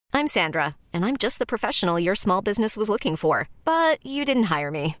I'm Sandra, and I'm just the professional your small business was looking for. But you didn't hire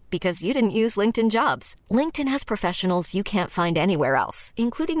me because you didn't use LinkedIn Jobs. LinkedIn has professionals you can't find anywhere else,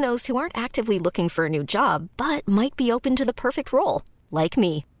 including those who aren't actively looking for a new job, but might be open to the perfect role, like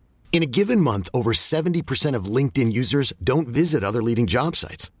me. In a given month, over 70% of LinkedIn users don't visit other leading job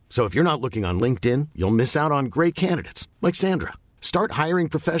sites. So if you're not looking on LinkedIn, you'll miss out on great candidates like Sandra. Start hiring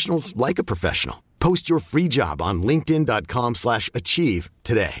professionals like a professional. Post your free job on linkedin.com/achieve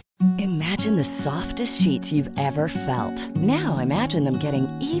today. Imagine the softest sheets you've ever felt. Now imagine them getting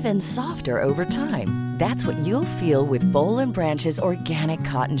even softer over time. That's what you'll feel with Boll & Branch's organic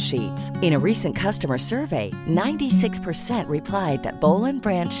cotton sheets. In a recent customer survey, 96% replied that Boll &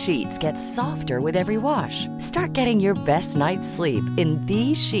 Branch sheets get softer with every wash. Start getting your best night's sleep in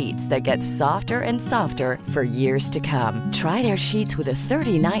these sheets that get softer and softer for years to come. Try their sheets with a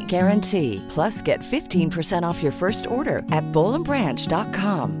 30-night guarantee. Plus, get 15% off your first order at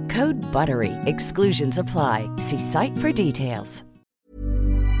bollandbranch.com. Code BUTTERY. Exclusions apply. See site for details.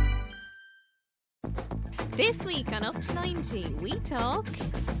 This week on Up to 90, we talk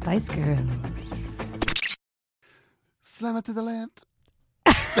Spice Girls. Slam it to the land.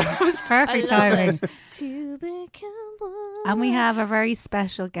 That was perfect timing. To become one. And we have a very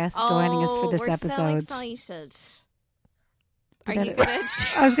special guest joining us for this episode. We're so excited. Are you going to...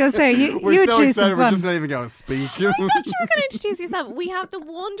 I was going to say, you We're so choose excited, we're one. just not even going to speak. I thought you were going to introduce yourself. We have the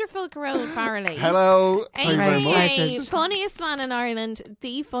wonderful Carole Farrelly. Hello. Thank you very AKA much. funniest man in Ireland,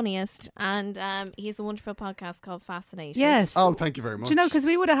 the funniest, and he has a wonderful podcast called Fascinated. Yes. Oh, thank you very much. Do you know, because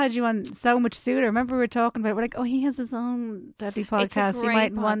we would have had you on so much sooner. Remember we were talking about it, we're like, oh, he has his own deadly It's a podcast. You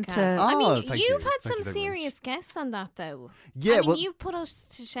great might want podcast. to... I Oh, mean, thank you've you. had Thank some you very serious guests on that, though. Yeah, I mean, well- you've put us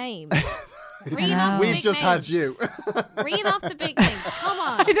to shame. I Reel know. off the We've big just had names. you. Reel off the big things. Come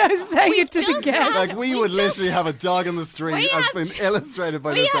on. I know, say We've it to the just guest. had- Like, we would just- literally have a dog on the street We as have been ju- illustrated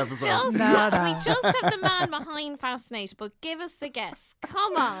by We this have episode. just, No, no. we just have the man behind Fascinated, but give us the guess.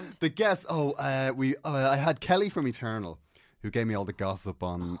 Come on. The guest, I had Kelly from Eternal, who gave me all the gossip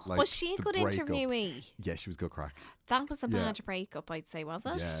on, like, Was she a the good breakup. interviewee? Yeah, she was good crack. That was a Yeah. bad breakup, I'd say, was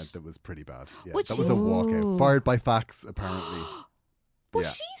it? Yeah, that was pretty bad. Yeah, Would that she- was a walkout. Ooh. Fired by fax, apparently.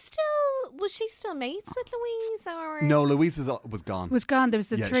 Was she still mates with Louise, or No, Louise was gone. Was gone. There was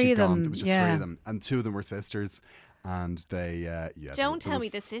the yeah, three she'd of them. gone. There was just yeah. three of them, and two of them were sisters, and they Don't there tell me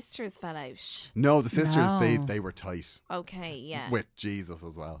was- the sisters fell out. No, the sisters No. they were tight Okay, yeah. with Jesus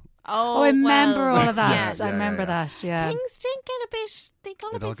as well. Oh, I remember well, all of that. yes. I Yeah, remember yeah. that, yeah. Things did get a bit. They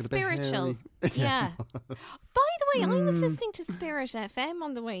got It a all bit got a bit spiritual. hairy. Yeah. By the way, I was listening to Spirit FM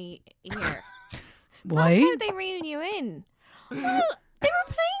on the way here. Why? That's how they reel you in. Well, they were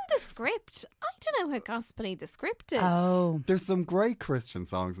playing the script. I don't know how gospelly the script is. Oh, There's some great Christian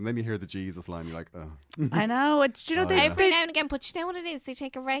songs, and then you hear the Jesus line, you're like, oh. I know. Do you know, Oh, they, yeah. Every now and again, but you know what it is? They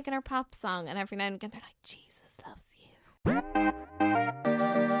take a regular pop song, and every now and again they're like, Jesus loves you.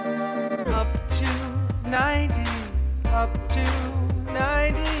 Up to 90, up to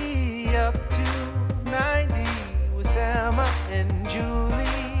 90, up to 90 with Emma and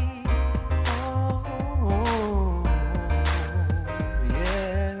Julie. Oh,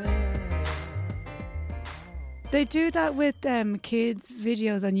 yeah. They do that with kids'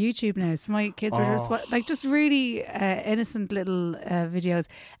 videos on YouTube now. So my kids are just really innocent little videos,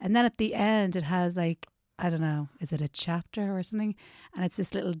 and then at the end it has like, I don't know, is it a chapter or something? And it's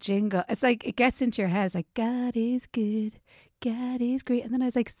this little jingle. It's like it gets into your head. It's like, God is good, God is great. And then I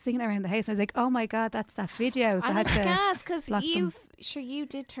was like singing around the house. I was like, oh my God, that's that video. So I I'm had to gas because block them. you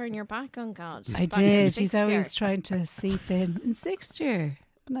did turn your back on God. I back in did. sixth He's year. always trying to seep in sixth year.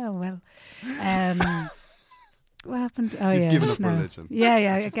 No, well, what happened? Oh, You've yeah, given up no. religion.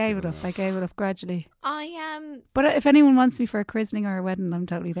 Yeah, I Just gave it given up. up. I gave it up gradually. I But if anyone wants me for a christening or a wedding, I'm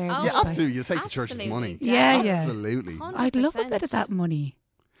totally there. Oh, Yeah, Like, absolutely. You'll take the church's Absolutely. money. Yeah, yeah. Absolutely. 100%. I'd love a bit of that money.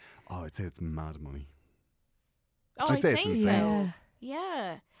 Oh, I'd say it's mad money. Oh, I'd I'd say it's say so. insane.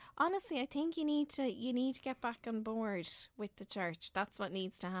 Yeah. Honestly, I think you need to get back on board with the church. That's what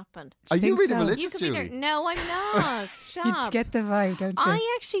needs to happen. Are you think really so? You religious, could be there. Julie? No, I'm not. You Stop. get the vibe, don't you?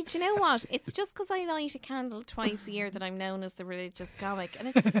 I actually, do you know what? It's just because I light a candle twice a year that I'm known as the religious comic,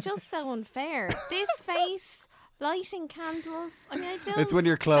 and it's just so unfair. This face, lighting candles. I mean, I don't. It's when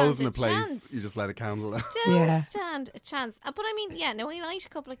you're closed in stand a place, chance. you just let a candle out. Don't Yeah. stand a chance. But I mean, yeah, no, I light a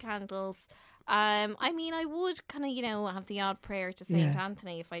couple of candles. I mean, I would kind of, have the odd prayer to Saint Yeah.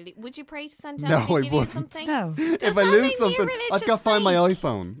 Anthony if I. Would you pray to Saint No, Anthony? I if you lose wouldn't. something? No. Does If I that lose make me a something, I've religious got to find my freak?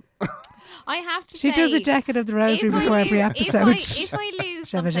 iPhone. I have to She say, does a decade of the rosary if I before every lo- episode. If I lose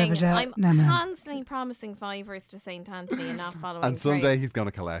you Shabba, something? shabba, shabba. I'm No. constantly promising fivers to St. Anthony and not following And through. someday he's going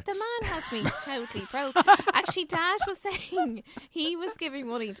to collect. The man has me totally broke. Actually, Dad was saying he was giving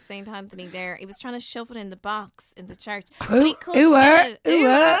money to St. Anthony there. He was trying to shove it in the box in the church. But he couldn't get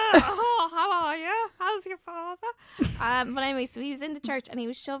it. Oh, how are you? How's your father? But anyway, so he was in the church and he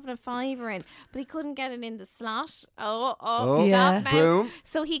was shoving a fiver in, but he couldn't get it in the slot. Oh, yeah. Stop now. Boom.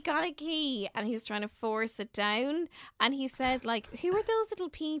 So he got a key and he was trying to force it down. And he said, like, who are those little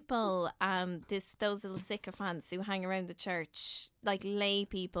people, those little sycophants who hang around the church, like lay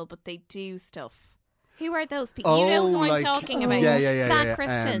people, but they do stuff? Who are those people? You know who I'm talking about. Yeah.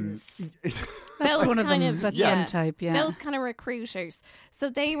 Sacristans. Those One of kind them, of that's yeah, one type, yeah. those kind of recruiters.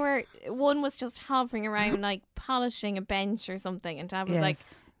 So they were, one was just hovering around like polishing a bench or something, and Dad was like,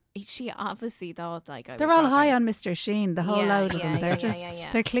 she obviously thought like I They're was all robbing. high on Mr. Sheen, the whole Yeah, load of yeah, them. They're yeah, just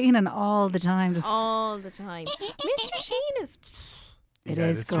yeah. they're cleaning all the time. Just, all the time. Mr. Sheen is it Yeah,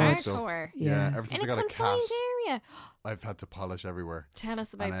 is this good. sort of stuff. hardcore. Yeah, ever In since a I got a cat, confined area. I've had to polish everywhere. Tell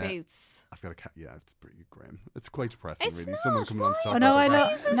us about And, Boots. I've got a cat. Yeah, it's pretty grim. It's quite depressing, It's really. not, Someone coming on why? top. Oh no, of I the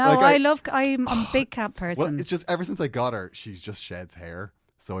love. bed. No, Like, I love. I'm a big cat person. Well, it's just ever since I got her, she's just sheds hair.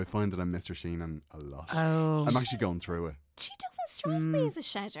 So I find that I'm Mr. Sheenan a lot. Oh, I'm actually going through it. She doesn't strike me as a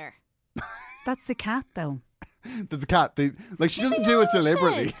shedder. that's the cat though. There's a cat. She doesn't do it all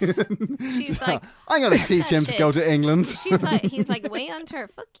deliberately. She's like, I'm going to teach him to shit. go to England. he's like, way on her.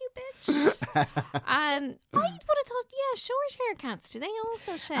 Fuck you, bitch. I would have thought, yeah, short hair cats. Do they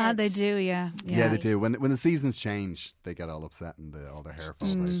also shed? Ah, they do, yeah. Yeah, they do. When the seasons change, they get all upset and all their hair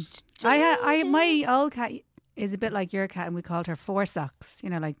falls out. My old cat is a bit like your cat, and we called her Four Socks. You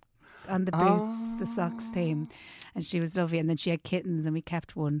know, like on the boots, the socks theme, and she was lovely. And then she had kittens, and we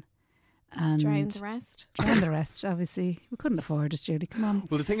kept one. And Drowned the rest. drowned the rest. Obviously, we couldn't afford it, Judy. Come on.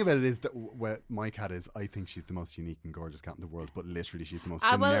 Well, the thing about it is that what my cat is, I think she's the most unique and gorgeous cat in the world, but literally she's the most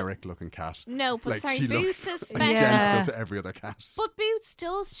Ah, well, generic looking cat. No, but sorry, she Boots looks is special. identical Yeah. to every other cat. But Boots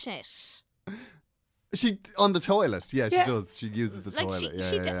does shit. She on the toilet, yeah, Yeah. she does. She uses the Like toilet.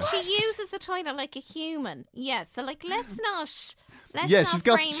 she uses the toilet like a human. Yeah, so like let's not she's not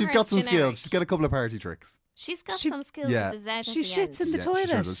got frame she's her got as some generic. skills. She's got a couple of party tricks. She's got She- some skills yeah. with the Z at She the shits end. in the Yeah, toilet. She,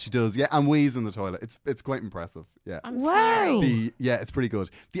 sure does. She does, yeah, and wheeze in the toilet. It's quite impressive. Yeah. I'm Wow. sorry. Yeah, it's pretty good.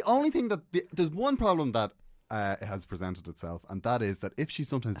 The only thing that there's one problem that has presented itself, and that is that if she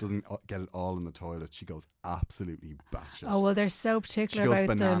sometimes doesn't get it all in the toilet, she goes absolutely batshit. Oh well, they're so she particular goes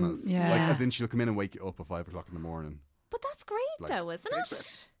about bananas. them. Yeah. Like as in she'll come in and wake you up at 5 o'clock in the morning. But that's great Like, though, isn't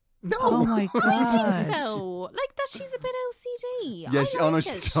it? No. Oh my god. I think so. Like that she's a bit OCD. Yeah, I like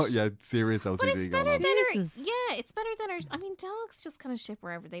she's it. serious OCD But it's going better on. than her. Jesus. Yeah, it's better than her. I mean, dogs just kind of ship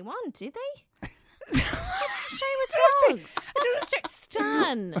wherever they want, do they? What's the story with dogs? What's the story?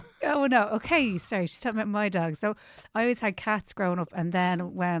 Stan. Oh no. Okay, sorry. She's talking about my dog. So I always had cats growing up, and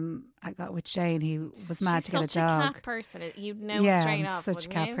then when I got with Shane, he was mad She's to get a such a dog. cat person. You'd know yeah, straight I'm off. such a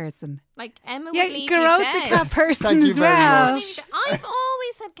wouldn't cat you? person. Like Emma Yeah, would leave Garot's you a dead. cat person Thank you as very well. much. I've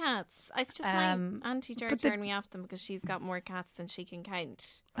always had cats. It's just my Um, auntie Ger but the- turned me off them because she's got more cats than she can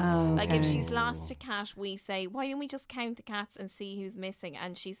count. Oh, Like if okay. she's lost a cat, we say, "Why don't we just count the cats and see who's missing?"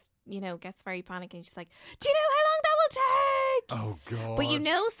 And she's, gets very panicky. And she's like, "Do you know how long that will take?" Oh god. But you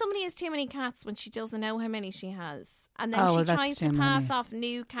know somebody has too many cats when she doesn't know how many she has. And then Oh, she well, that's tries too to pass many. off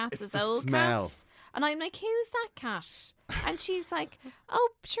new cats It's as the old smell. cats. And I'm like, who's that cat? And she's like, oh,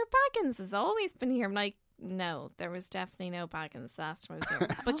 sure, Baggins has always been here. I'm like, no, there was definitely no Baggins last time I was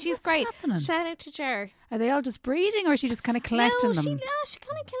here. But she's What's great. happening? Shout out to Jer. Are they all just breeding, or is she just kind of collecting no, them? she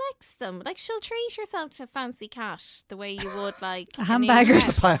kind of collects them. Like she'll treat herself to a fancy cat the way you would like A new hamburgers.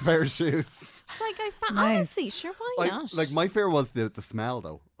 dress. Buy a pair of shoes. She's like, Nice. honestly, sure, why not? Like my fear was the smell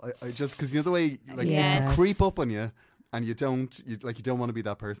though. I just because the way like it Yes. can creep up on you, and you don't want to be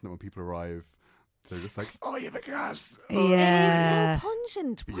that person that when people arrive, they're just like, oh, you have a cat. Oh. Yeah. It is so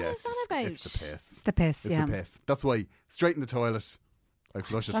pungent. What is that about? It's the piss. It's the piss. It's yeah. the piss. That's why straight in the toilet. I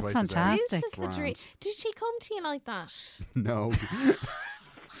flush it That's twice fantastic. This is the Grand. dream. Did she come to you like that? a day. No.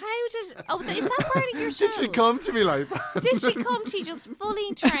 How did? Oh, is that part of your show? Did she come to me like that? Did she come to you just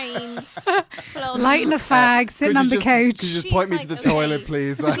fully trained? Lighting a fag, sitting Could on you the just- couch. Could you just She's point me like, to the okay. toilet,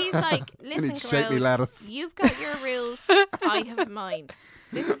 please? She's like, I need listen, to shake me Carol, lettuce. you've got your rules. I have mine.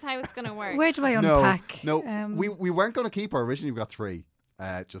 This is how it's going to work. Where do I No, unpack? no. We weren't going to keep her. Originally, we got 3,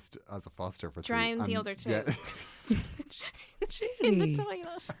 just as a foster for 3. Drown the and- other 2. Yeah. In the Gee.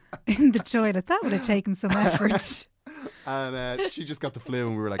 toilet. In the toilet. That would have taken some effort. And she just got the flu,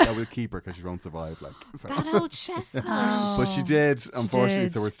 and we were like, "Oh, we'll keep her because she won't survive." Like, so. That old chestnut. But she did, unfortunately,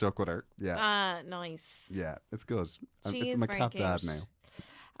 did. so we're stuck with her. Yeah, Nice. yeah, it's good. She It's is my very cat cute. dad now.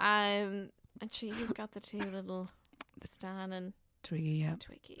 And sure, you've got the 2 little Stan and Twiggy, yeah.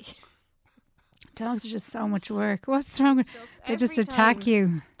 Twiggy. Dogs are just so much work. What's wrong with they just every attack time.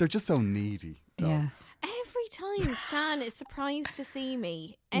 you? They're just so needy. Dogs. Yes. Every time Stan is surprised to see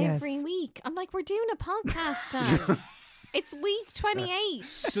me Yes. every week. I'm like, we're doing a podcast, Stan. It's week 28.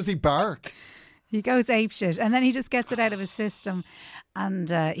 Does he bark? He goes apeshit, and then he just gets it out of his system, and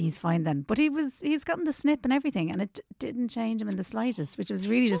he's fine then. But he's gotten the snip and everything, and it didn't change him in the slightest, which was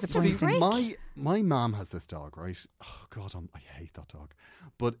really just a disappointing. See, my mum has this dog, right? Oh God, I hate that dog.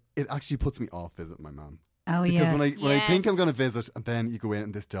 But it actually puts me off visiting my mum. Oh Because yes. when I think I'm Yes. going to visit, and then you go in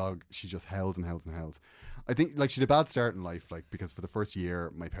and this dog, she just howls and howls and howls. I think like she had a bad start in life, like because for the first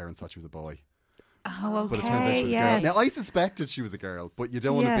year my parents thought she was a boy, Oh, okay. but it turns out she was yes. a girl. Now I suspected she was a girl, but you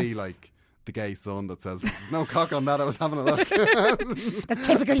don't want to be Yes. like the gay son that says there's no cock on that. I was having a look. That's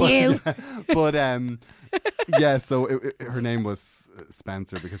typical you. But yeah. So her name was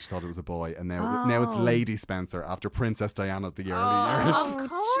Spencer because she thought it was a boy, and now it's Oh. Lady Spencer after Princess Diana of the early Oh. years. Of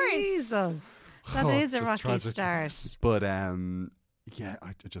course. Jesus. That Oh, is a just rocky tragic. start. But yeah,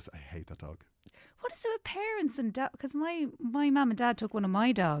 I hate that dog. What is it with parents and dog? Because my mum and dad took one of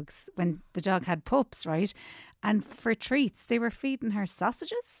my dogs when the dog had pups, right? And for treats, they were feeding her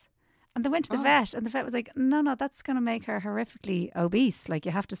sausages. And they went to the vet, and the vet was like, no, that's going to make her horrifically obese. Like,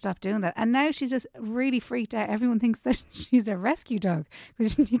 you have to stop doing that. And now she's just really freaked out. Everyone thinks that she's a rescue dog.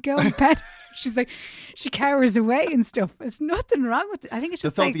 Because you go and pet her, she's like, she cowers away and stuff. There's nothing wrong with it. I think it's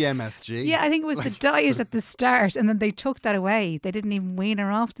just That's all like, the MSG. yeah, I think it was the diet at the start, and then they took that away. They didn't even wean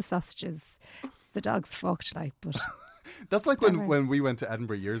her off the sausages. The dog's fucked, like, but That's like when we went to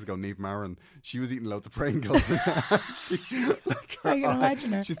Edinburgh years ago, Niamh Maron, she was eating loads of Pringles. She, like, her I can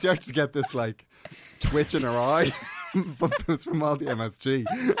imagine her. She started to get this like twitch in her eye. But it was from all the MSG.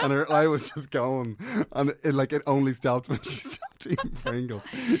 And her eye was just going. And it only stopped when she stopped eating Pringles.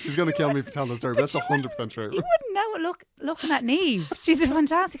 She's going to kill me for telling the story, but that's 100% true. you wouldn't know it looking at Niamh. She's a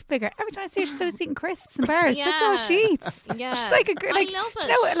fantastic figure. Every time I see her, she's always eating crisps and bars. That's all she eats. Yeah. She's like a great, like, I love do it.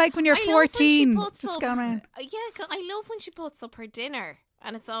 you know, like when you're I love when she 14, puts just up- going around. Yeah, I love when she puts up her dinner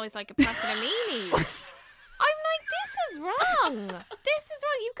and it's always like a packet of meanies. I'm like, this is wrong. This is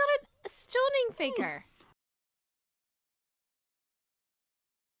wrong. You've got a stunning figure.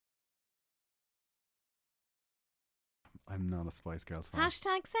 I'm not a Spice Girls fan.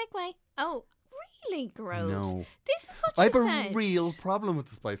 Hashtag segue. Oh, really gross. No. This is what I you have said. a real problem with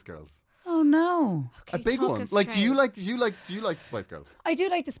the Spice Girls. Oh no. A Okay, big talk one. us Like, do you through. like Spice Girls? I do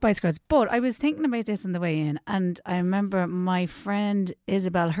like the Spice Girls, but I was thinking about this on the way in, and I remember my friend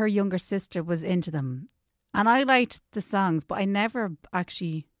Isabel, her younger sister, was into them, and I liked the songs, but I never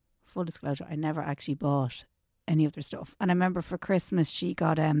actually, full disclosure, I never actually bought any of their stuff. And I remember for Christmas she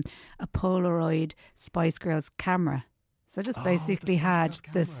got a Polaroid Spice Girls camera, so I just Oh, basically the Spice had Girls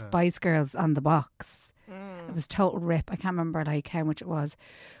the camera. Spice Girls on the box. Mm. It was total rip. I can't remember like how much it was,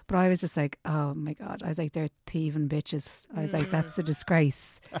 but I was just like, oh my god! I was like, they're thieving bitches. I was like, that's a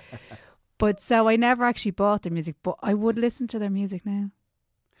disgrace. But so I never actually bought their music, but I would listen to their music now.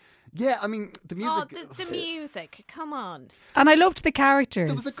 Yeah, I mean, the music. Oh, the music. Come on. And I loved the characters.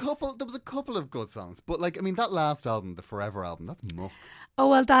 There was a couple of good songs, but like, I mean, that last album, the Forever album, that's muck. Oh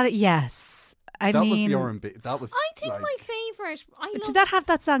well, that yes. I That mean, was the R&B. That was. I think like, my favourite. I did love that have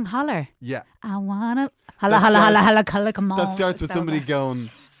that song Holler? Yeah, I wanna holla That holla starts- holla holla holla come on. that starts with So somebody bad. going,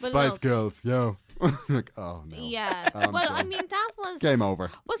 But Spice look- Girls, yo. Like, oh no. Yeah. I'm well, done. I mean, that was Game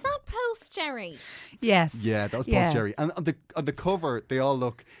over. Was that post Jerry? Yes. Yeah, that was Yeah. post Jerry. And on the cover, they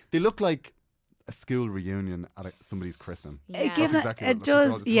look like a school reunion at somebody's christening. Yeah. Given That's exactly it, what it looks like. They're all does,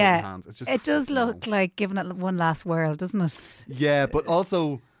 just holding yeah. hands. It's just It does no. look like giving it one last whirl, doesn't it? Yeah, but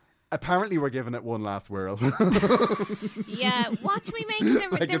also, apparently we're giving it one last whirl. Yeah. Watch me make the,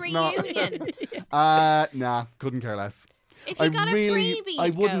 Like the it's not. reunion. Nah, couldn't care less. If you got a freebie, I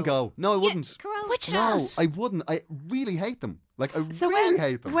you'd wouldn't go. No, I wouldn't. Which No, I wouldn't. I really hate them. Like, I So really when-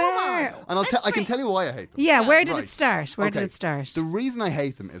 hate them. where? And I can tell you why I hate them. Yeah, where did Right. it start? Where did Okay. it start? The reason I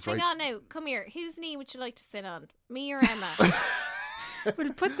hate them is, Hang right, on now. Come here. Whose knee would you like to sit on? Me or Emma?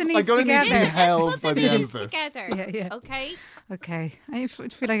 We'll put the I'm knees going to need to be together. held Put by the the end knees of this. together. Yeah, yeah. Okay. Okay. I feel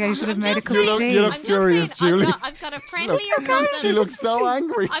like I should have I'm made a just cup of look- tea. you look I'm just furious, saying, Julie. I've got a friendlier bosom. She looks so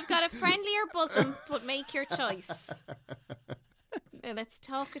angry. I've got a friendlier bosom, but make your choice. Now, let's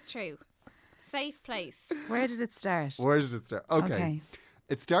talk it through. Safe place. Where did it start? Where did it start? Okay. Okay.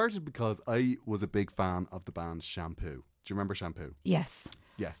 It started because I was a big fan of the band Shampoo. Do you remember Shampoo? Yes.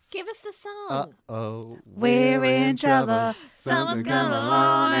 Yes. Give us the song. Uh-oh. We're in trouble. Someone's Something come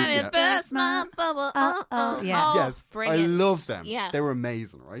along and it Yeah. burst my bubble. Uh-oh, yeah. Yes, brilliant. I love them. Yeah. They were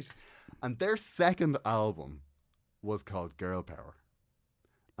amazing, right? And their second album was called Girl Power.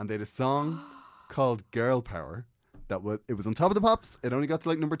 And they had a song called Girl Power it was on Top of the Pops. It only got to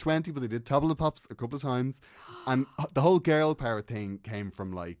like number 20, but they did Top of the Pops a couple of times. And the whole girl power thing came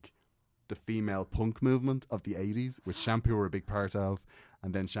from like the female punk movement of the 80s, which Shampoo were a big part of.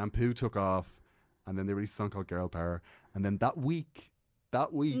 And then Shampoo took off, and then they released a song called Girl Power. And then that week,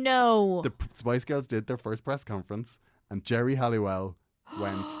 No. the Spice Girls did their first press conference, and Jerry Halliwell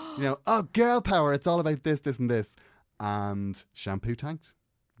went, oh, girl power, it's all about this, this, and this. And Shampoo tanked.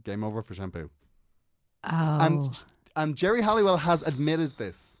 Game over for Shampoo. Oh. And Jerry Halliwell has admitted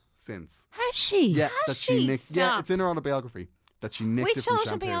this since. Has she? Yeah, Has that she? nicked. Stop. Yeah, it's in her autobiography that she nicked it Which from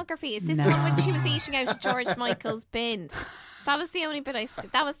Shampoo. autobiography? Is this No. the one when she was eating out of George Michael's bin? That was the only bit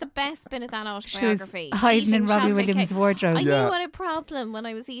that was the best bit of that She was autobiography. hiding Eating in Robbie chocolate Williams' cake. wardrobe. I Yeah. knew what a problem when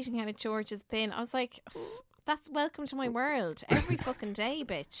I was eating out of George's bin. I was like, that's welcome to my world. Every fucking day,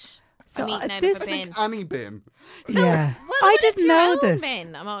 bitch. So, I'm eating out this- of a I bin. think Annie bin. Yeah. Well, I when it's didn't your know own this.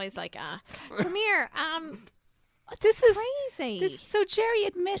 bin, I'm always like, come here. This is Crazy. so Jerry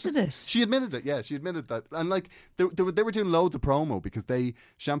admitted it. She admitted it, yeah. She admitted that. And like, they were doing loads of promo because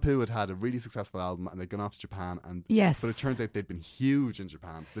Shampoo had a really successful album and they'd gone off to Japan. And Yes. But it turns out they'd been huge in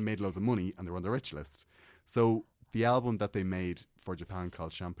Japan. So they made loads of money and they were on the rich list. So the album that they made for Japan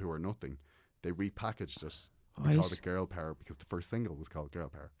called Shampoo or Nothing, they repackaged it and Right. called it Girl Power because the first single was called Girl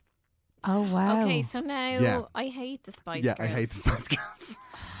Power. Oh wow. Okay, so now Yeah. I hate the Spice Yeah, Girls. I hate the Spice Girls.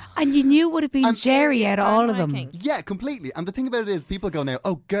 And you knew it would have been And- Jerry out of all of them. Bandwagon. Yeah, completely. And the thing about it is, people go now,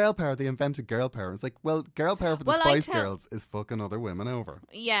 oh, girl power, they invented girl power. It's like, well, girl power for the Well, I Spice tell- Girls is fucking other women over.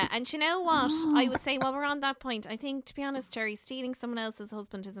 Yeah, and you know what? I would say while we're on that point, I think, to be honest, Jerry, stealing someone else's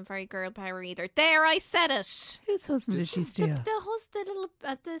husband isn't very girl power either. There, I said it. Whose husband did she steal?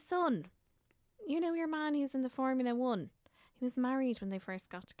 The son. You know your man who's in the Formula One. He was married when they first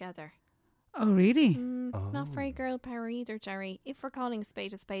got together. Oh really? Not very girl power either, Jerry. If we're calling a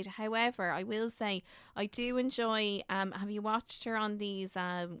spade. However, I will say I do enjoy. Have you watched her on these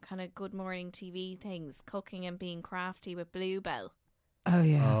kind of Good Morning TV things, cooking and being crafty with Bluebell? Oh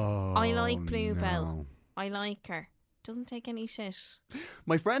yeah. Oh, I like Bluebell. no. I like her. Doesn't take any shit.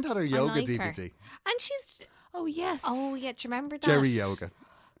 My friend had her yoga like her. DVD. And she's. Oh yes. Oh yeah, do you remember that? Jerry Yoga.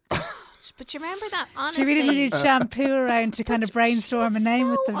 But you remember that? She Honestly, really needed shampoo around to kind of brainstorm a name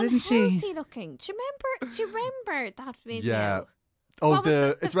with them, didn't she? Unhealthy looking. Do you remember that video? Yeah. Oh, What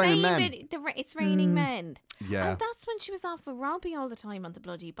was It's Raining Men. It's Raining Men. Yeah. And that's when she was off with Robbie all the time on the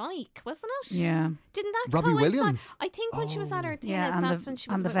bloody bike, wasn't it? Yeah. Didn't that Robbie coincide? Williams. I think when she was at her thing, Yeah, on that's the- when she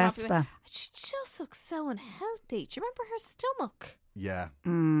was on the with Robbie Vespa. Williams. She just looks so unhealthy. Do you remember her stomach? Yeah.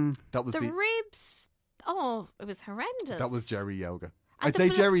 Mm. That was The the ribs. Oh, it was horrendous. that was Jerry Yoga. And I'd the say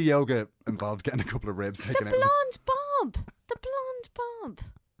blo- Jerry Yoga involved getting a couple of ribs The taken out. blonde bob. The blonde bob.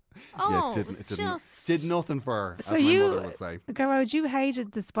 Oh, Yeah, it was just... did nothing for her, So as my you, mother would say. Garrod, you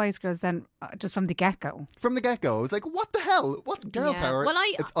hated the Spice Girls then, just from the get-go. From the get-go, I was like, what the hell? What girl Yeah. power? Well,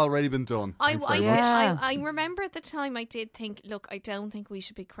 It's already been done. Thanks very much. Yeah. I remember at the time I did think, look, I don't think we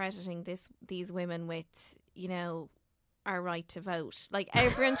should be crediting these women with, our right to vote. Like,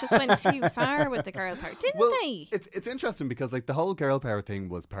 everyone just went too far with the girl power, didn't Well, they? it's interesting because like the whole girl power thing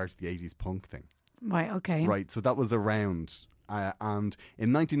was part of the 80s punk thing. Right, okay. Right, so that was around. And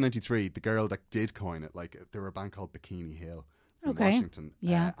in 1993, the girl that did coin it, like there were a band called Bikini Hill from Okay. Washington.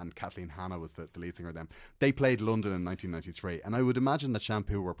 Yeah. And Kathleen Hanna was the lead singer of them. They played London in 1993. And I would imagine that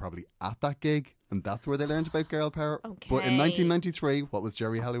Shampoo were probably at that gig. And that's where they learned about girl power. But in Okay. 1993, what was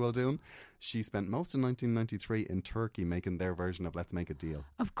Jerry Halliwell doing? She spent most of 1993 in Turkey making their version of Let's Make a Deal.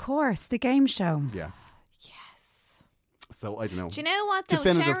 Of course, the game show. Yes. Yes. So I don't know. Do you know what, though,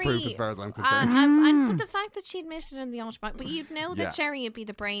 Definitive Jerry... proof as far as I'm concerned. but the fact that she admitted in the autobiography, but you'd know that Yeah. Jerry would be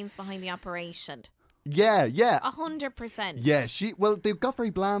the brains behind the operation. Yeah. 100%. Yeah, they got very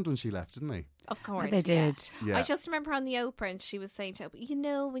bland when she left, didn't they? Of course. They yeah. did. Yeah. I just remember on the Oprah and she was saying to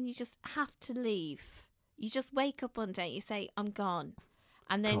Oprah, when you just have to leave, you just wake up one day, you say, I'm gone.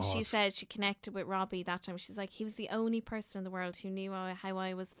 And then she God. said she connected with Robbie that time. She's like, he was the only person in the world who knew how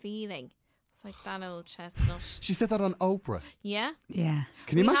I was feeling. It's like that old chestnut. She said that on Oprah. Yeah. Yeah.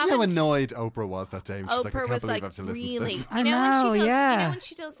 Can you We imagine how haven't- annoyed Oprah was that day? And she's like, I Oprah can't was believe I like, have to listen really? to this. I when know, she does, yeah. when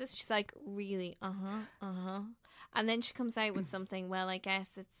she does this, she's like, really? And then she comes out with something, well, I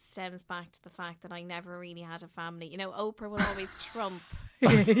guess it stems back to the fact that I never really had a family. Oprah will always trump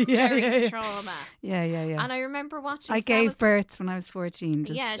Jerry's trauma. Yeah. And I remember watching... I so that gave was- birth when I was 14.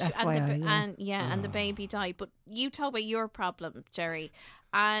 Just yeah, FYI, and the baby died. But you talk about your problem, Jerry.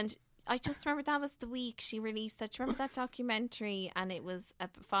 And I just remember that was the week she released that. Do you remember that documentary? And it was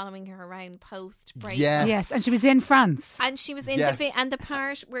following her around post-break. Yes. Yes, and she was in France. And she was in Yes. the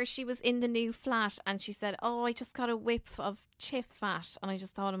part where she was in the new flat, and she said, "Oh, I just got a whiff of chip fat," and I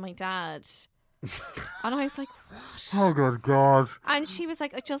just thought of my dad. And I was like, what? Oh, good God. And she was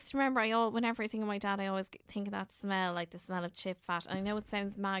like, I just remember, whenever I think of my dad, I always think of that smell, like the smell of chip fat. And I know it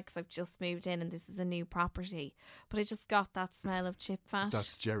sounds mad because I've just moved in and this is a new property, but I just got that smell of chip fat.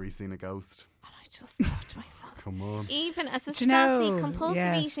 That's Jerry seen a ghost. And I just thought to myself, Come on. even as a Do you know- sassy, compulsive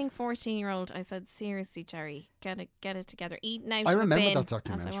yes. eating 14-year-old, I said, seriously, Jerry, get it together. Eating out I of a remember bin that as I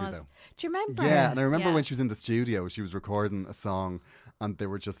documentary, was. though. Do you remember? Yeah, and I remember Yeah. when she was in the studio, she was recording a song, and they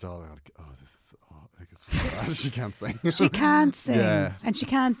were just all like, "Oh, this is, I guess really bad." She can't sing. She can't sing Yeah. and she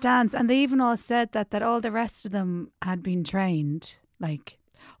can't dance. And they even all said that all the rest of them had been trained, like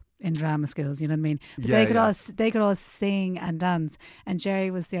in drama schools, you know what I mean? But Yeah, yeah. they could all sing and dance. And Jerry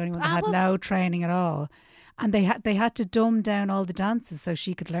was the only one that Ah, had well- no training at all. And they had to dumb down all the dances so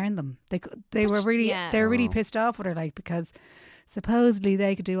she could learn them. They were really yeah. they were really Oh. pissed off with her, like, because supposedly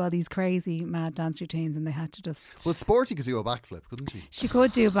they could do all these crazy mad dance routines and they had to just. Well, Sporty could do a backflip, couldn't she? She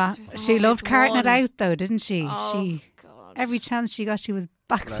could do back. There's She always loved carting it one. out though, didn't she? Oh, She God. every chance she got, she was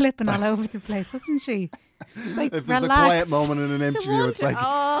backflipping all over the place, wasn't she? Like, If there's relaxed. a quiet moment in an It's a interview, it's like, wonder-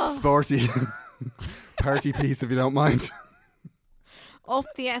 oh. Sporty, party piece, if you don't mind. Up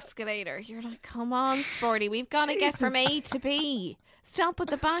the escalator. You're like, come on, Sporty. We've got to get from A to B. Stop with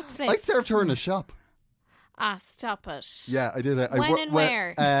the backflips. I served her in a shop. Ah, stop it. Yeah, I did it. When and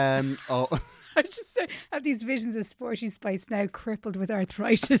where? I just have these visions of Sporty Spice now crippled with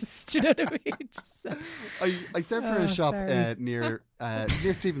arthritis. Do you know what I mean? I served her in Oh, a shop sorry. near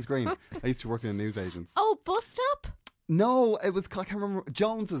Stephen's Green. I used to work in a newsagents. Oh, bus stop? No, it was, I can't remember,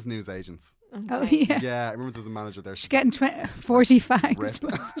 Jones's newsagents. Oh Okay. yeah. Yeah, I remember there was a manager there. She's getting 40 fags.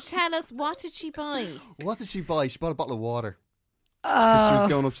 Rip. Tell us, what did she buy? What did she buy? She bought a bottle of water. 'Cause she was Oh,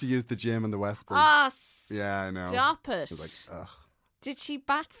 going up to use the gym in the Westbury. Ah, Yeah, I know. stop it. I was like, ugh. Did she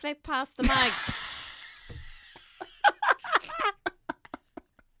backflip past the mags?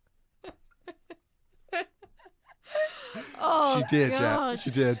 Oh, She did, yeah. God. She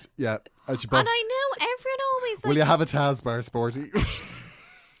did, yeah. And she And bought, I know everyone always like, will you have a Taz bar, Sporty?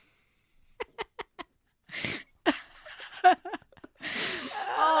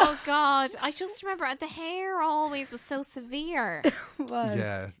 oh God, I just remember the hair always was so severe. was.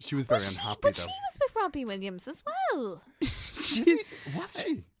 Yeah, she was very But unhappy she though. was with Robbie Williams as well. Was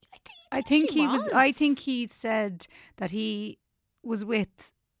she? I think she he was. I was. think he said that he was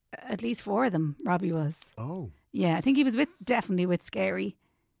with at least 4 of them. Robbie was. Oh. Yeah, I think he was definitely with Scary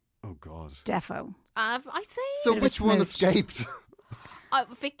Oh, God. Defo. I'd say So Bit of a which one smooch. escaped?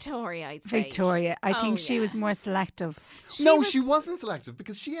 Victoria. I'd say Victoria. I Oh, think she yeah. was more selective. She wasn't selective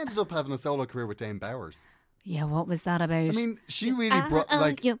because she ended up having a solo career with Dane Bowers. Yeah, what was that about? I mean, she really brought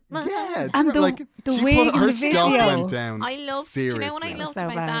like you yeah, must. And like the she wig put in her the stock video. went down. I loved. Seriously. Do you know what I loved So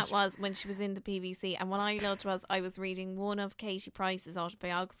about bad. that was when she was in the BBC, and what I loved was I was reading one of Katie Price's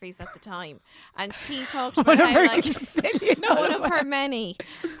autobiographies at the time, and she talked about One of how her like gazillion one of her many.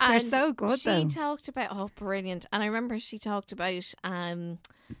 They're And so good, She though. talked about brilliant, and I remember she talked about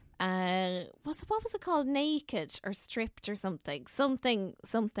what was it called, naked or stripped or something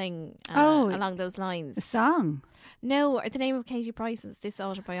along those lines. The song. No, or the name of Katie Price's this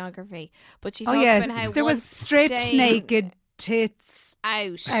autobiography, but she Oh talked yes, about how there was once stripped, Dane- naked, tits.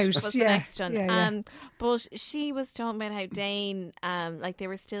 out was the yeah. next one. Yeah. But she was talking about how Dane, like they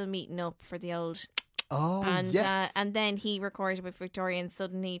were still meeting up for the old, Oh and yes. and then he recorded with Victoria, and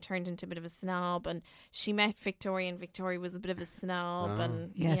suddenly turned into a bit of a snob. And she met Victoria, and Victoria was a bit of a snob.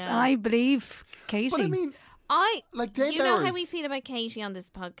 And Yes, yeah. and I believe Katie. but I mean, I like Dane you know how Bowers. we feel about Katie on this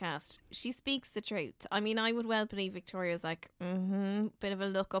podcast. She speaks the truth. I mean, I would well believe Victoria's like, bit of a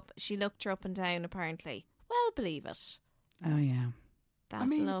look up. She looked her up and down, apparently. Well, believe it. oh yeah, That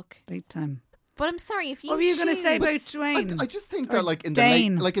mean, look. big time. But I'm sorry if you. What were you going to say about Dwayne? I just think Or that like in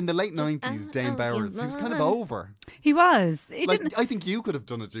Dane. the late 90s, Dane Bowers, he was kind of over. He was. He Like didn't. I think you could have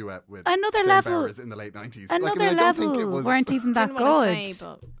done a duet with Another Dane level- Bowers in the late 90s. Another like, I mean, I don't think it level was weren't even that Didn't wanna good. say,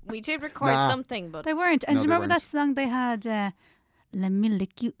 but we did record Nah. something, but They weren't. And No, do you they remember that weren't. song they had? Let me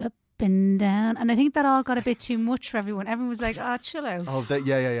lick you up and down. And I think that all got a bit too much for everyone. Everyone was like, "Oh, chill out. Oh,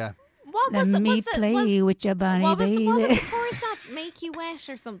 yeah. what Let was it? me Was play was, with your body, what was the baby." chorus that make you wet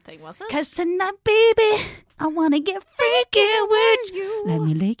or something? Was it? Cause tonight, baby, I wanna get freaky with you. Let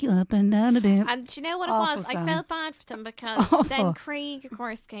me lick you up and down the dip. And do you know what it Awful was? I song. felt bad for them because then Awful. Craig, of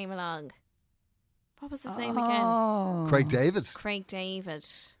course, came along. What was his name again? Oh. Craig David. Craig David.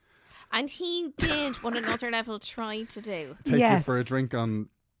 And he did what Another Level tried to do. Take you Yes. for a drink on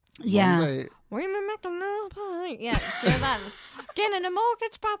Yeah. Monday. We may make a little pie. Yeah, do that. Getting a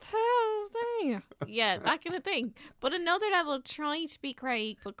mortgage by Thursday. Yeah, that kind of thing. But Another Level tried to be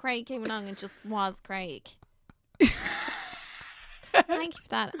Craig, but Craig came along and just was Craig. Thank you for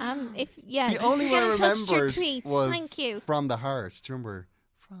that. The only get one I in touch with your remembered tweets. was Thank you. From the Heart. Do you remember?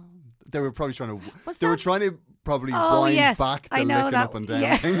 They were probably trying to. Was They were that- trying to probably Oh, wind yes. back the I know licking that- up and down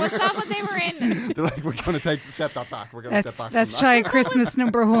yeah. thing. Was that what they were in? They're like, we're going to step that back. We're going to step back. Let's from try that. Christmas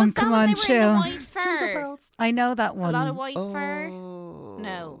number one. Was that Come when on, they were in chill. the white fur? I know that A one. lot of white fur. Oh,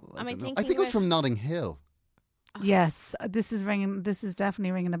 No. Am I don't know. thinking I think it was about- from Notting Hill. Yes, this is ringing. This is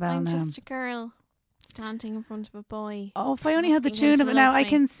definitely ringing a bell I'm now. just a girl standing in front of a boy. Oh, if I only had the asking him tune of to it now, love I me.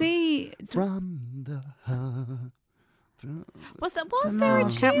 can see. From the Heart. Was there No, a I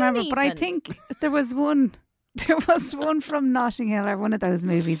tune can't remember, but I even? think there was one. There was one from Notting Hill or one of those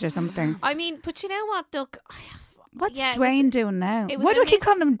movies or something. I mean, but you know what? Look, What's yeah, it was Dwayne doing now? it was Why a do I keep miss-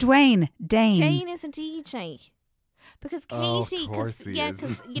 calling him Dwayne? Dane. Dane is a DJ. Because Oh, of Katie, course he is.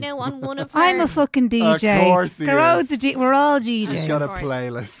 because you know, on one of her, I'm a fucking DJ. course he We're all is. we're all He's DJs. got a course.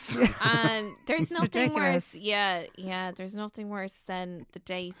 playlist. there's It's nothing ridiculous. worse. Yeah. There's nothing worse than the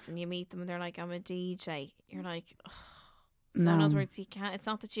dates and you meet them and they're like, "I'm a DJ." You're like, "Ugh." So in No. other words, you can't. It's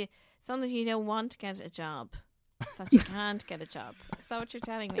not that you don't want to get a job. It's that you can't get a job. Is that what you're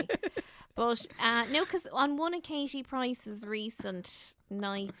telling me? But no, because on one of Katie Price's recent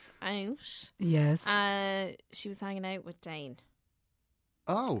nights out, Yes. she was hanging out with Dane,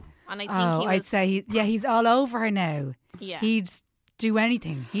 Oh. and I think Oh, he was. I'd say he's all over her now. yeah. He'd do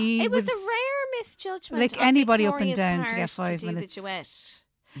anything. He It was a rare misjudgment. like on anybody up and Victoria's down to part get 5 do minutes. The duet.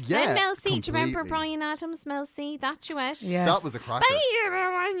 Yeah. Then Mel C. Do you remember completely. Brian Adams? Mel C. That duet. Yes. That was a cracker. Baby,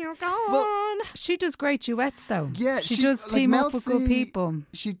 when you're gone. She does great duets though. Yeah, she does like team Mel up with good C, people.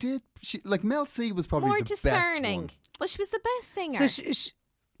 She did. Like Mel C was probably More the best discerning. one. Well, she was the best singer. So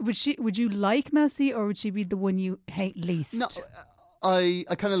would you like Mel C or would she be the one you hate least? No, I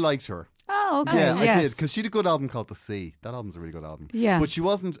kind of liked her. Oh, okay. Yeah, yes. I did because she had a good album called The Sea. That album's a really good album. Yeah. but she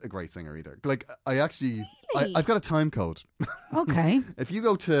wasn't a great singer either. Like I actually, Really? I've got a time code. Okay. If you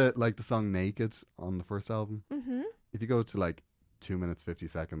go to like the song Naked on the first album, Mm-hmm. if you go to like 2 minutes 50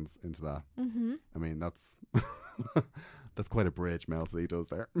 seconds into that, Mm-hmm. I mean that's that's quite a bridge Mel C does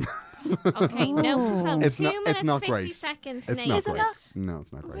there. Okay, note to self. It's 2 not- minutes, it's not 50 great. seconds. It's not naked. great. No,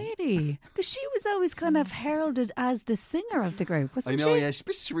 it's not great. Really? Because she was always kind of heralded as the singer of the group, wasn't I know, she? yeah, she's a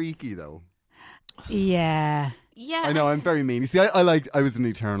bit shrieky though. Yeah. Yeah. I know, I'm very mean. You see, I was an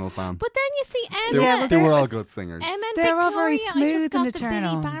Eternal fan. But then you see They, Emma. Yeah, they there were all was- good singers. Emma and They're all Victoria, very I just smooth got and the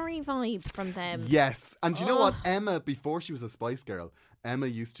eternal. Billy Barry vibe from them. Yes, and do you know what? Ugh. Emma, before she was a Spice Girl, Emma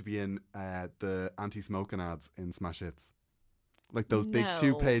used to be in the anti-smoking ads in Smash Hits. Like those big No.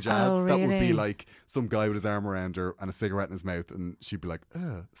 2-page ads Oh, that would be really? like some guy with his arm around her and a cigarette in his mouth, and she'd be like,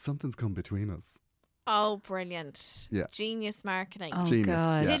 something's come between us. Oh, brilliant. Yeah. Genius marketing. Oh, Genius,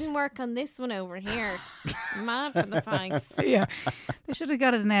 God. yeah. Didn't work on this one over here. Mad for the fangs. Yeah. They should have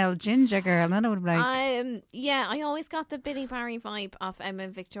got it nailed Ginger Girl. Then it would be like, Yeah, I always got the Billy Barry vibe off Emma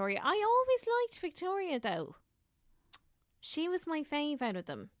and Victoria. I always liked Victoria though. She was my fave out of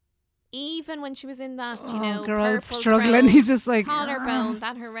them. Even when she was in that, you know, girl, old purple struggling. throat, He's just like, collarbone,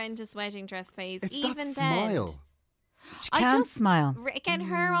 that horrendous wedding dress phase. It's Even that then, smile. she I can't just- smile. Again,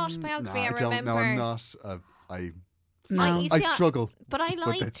 her autobiography. No, I I don't remember. know. I'm not. I No. you I see, struggle. But I with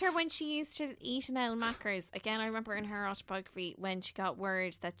liked her this. when she used to eat an El Macker's. Again, I remember in her autobiography when she got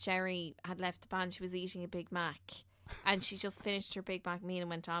word that Jerry had left the band, she was eating a Big Mac. And she just finished her Big Mac meal and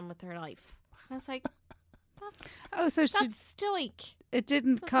went on with her life. And I was like, Oh, so that's stoic. it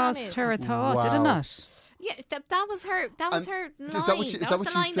didn't That's what that cost is. her a thought, did it Wow. not? Yeah, that was her. That was And her line. Is that what she, That was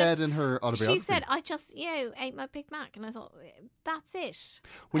the line said that- in her autobiography? She said, "I just, ate my Big Mac," and I thought, "That's it,"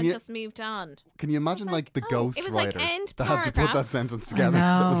 When and you- just moved on. Can you imagine like, like the oh, ghost it was like writer end that had to put that paragraph. sentence together?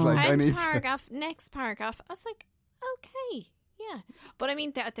 That was know. like, I End need to. paragraph, next paragraph. I was like, okay, yeah. But I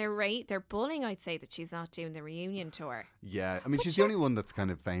mean, they're bullying. I'd say that she's not doing the reunion tour. Yeah, I mean, But she's sure- the only one that's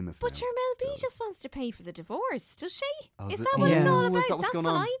kind of famous. But now, sure, Mel B still. just wants to pay for the divorce, does she? Oh, is is it? that what it's Yeah. all Oh, is about? that what's That's going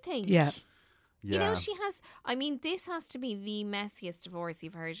what on? I think. Yeah. Yeah. You know, she has. I mean, this has to be the messiest divorce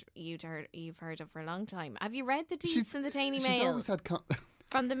you've heard of for a long time. Have you read the deeds in the Daily she's Mail always had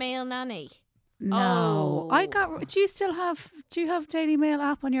from the Mail Nanny? No. Oh. Do you have Daily Mail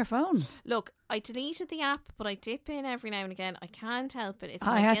app on your phone? Look, I deleted the app, but I dip in every now and again. I can't help it. It's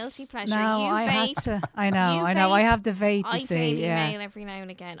I my had guilty to- pleasure. No, You I had vape. to. I know. You I know. I vape. have the vape. You I see, Daily yeah. Mail every now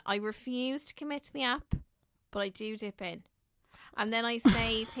and again. I refuse to commit to the app, but I do dip in. And then I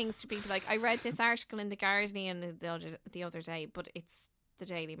say things to people like, I read this article in The Guardian the other day, but it's the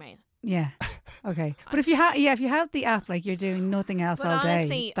Daily Mail. Yeah. Okay. But if you have the app, like you're doing nothing else But all day.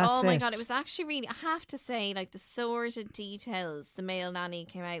 honestly, That's oh my it. God, it was actually really, I have to say, like the sordid details the male nanny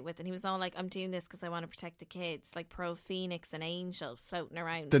came out with. And he was all like, I'm doing this because I want to protect the kids. Like Pro Phoenix and Angel floating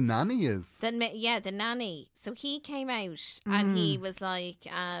around. The nanny is. The nanny. So he came out and he was like,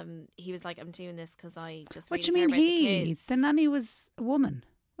 I'm doing this because I just What really do you care mean about the he? kids. The nanny was a woman.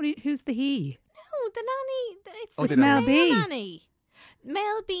 Who's the he? No, the nanny. It's Oh, the the male Mel B. nanny.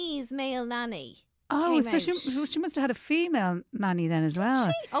 Mel B's male nanny. Oh, came so out. she must have had a female nanny then as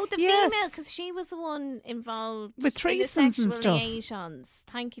well. Oh, the Yes. female, because she was the one involved With in the threesomes and sexual stuff. liaisons.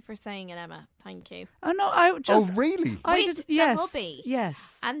 Thank you for saying it, Emma. Thank you. Oh no, I just Oh, really? I With just the yes, hubby.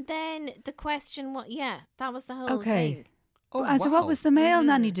 yes. And then the question, that was the whole Okay. thing. Oh, and so what wow. was the male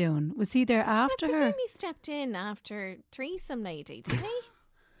nanny doing? Was he there I after presume her? he stepped in after threesome lady, did he?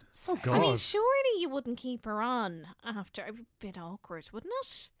 Oh, God. I mean, surely you wouldn't keep her on after. It'd be a bit awkward, wouldn't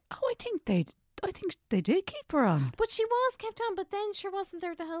it? Oh, I think they did keep her on. But she was kept on. But then, sure, wasn't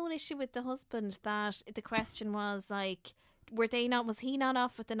there the whole issue with the husband that the question was like, was he not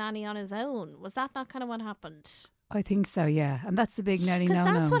off with the nanny on his own? Was that not kind of what happened? I think so, yeah. And that's a big nanny Because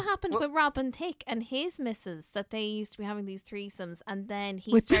no. that's what happened with Robin Thicke and his missus, that they used to be having these threesomes, and then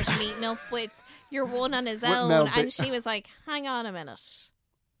he With- started meeting up with your one on his With own, Mel B. and she was like, "Hang on a minute."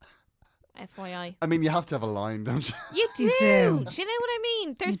 FYI. I mean, you have to have a line, don't you? You do. You do. Do you know what I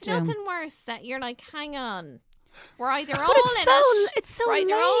mean? There's do. nothing worse that you're like, hang on. We're either all But it's in so- it. it's so we're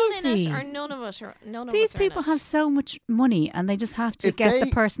either all in lazy. it or none of us are. None of These us are in people it. have so much money and they just have to If get they- the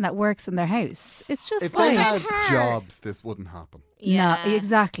person that works in their house. It's just If like they had her. jobs, this wouldn't happen. Yeah. No,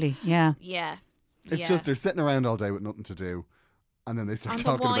 exactly. Yeah. Yeah. It's yeah. just they're sitting around all day with nothing to do, and then they start on the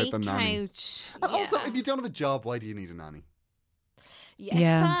talking white about the nanny. couch. And also, Yeah. if you don't have a job, why do you need a nanny? Yeah, it's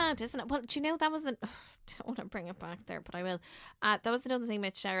Yeah. bad, isn't it? Well, do you know that wasn't. Don't want to bring it back there, but I will. That was another thing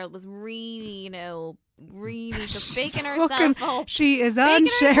with Cheryl was really, really just bigging herself Fucking- up. She is on Bigging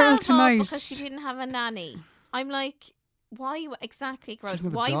Cheryl herself up tonight. because she didn't have a nanny. I'm like, why exactly, Gross? doesn't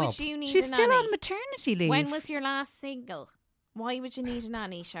have a Why would job. you need She's a still nanny? on maternity leave. When was your last single? Why would you need a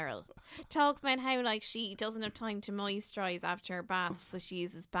nanny, Cheryl? Talk about how like she doesn't have time to moisturise after her bath, so she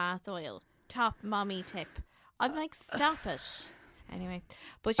uses bath oil. Top mommy tip. I'm like, stop it. Anyway,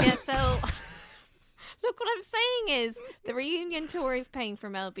 but yeah, so look, what I'm saying is the reunion tour is paying for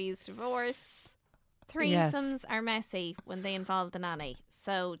Mel B's divorce. Threesomes are messy when they involve the nanny,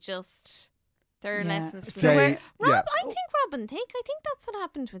 so just there are Yeah. lessons to So learn. we're- yeah. I think Robin Thicke. I think that's what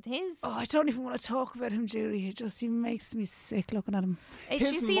happened with his. Oh, I don't even want to talk about him, Julie. It just even makes me sick looking at him. Did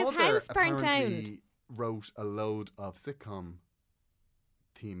you see his mother house burnt down? apparently wrote a load of sitcom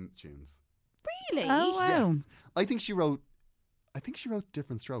theme tunes. Really? Oh, wow. Yes, I think she wrote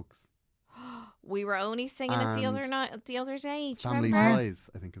Different Strokes, We were only singing it the other And night, the other day. Do you Family remember? Ties,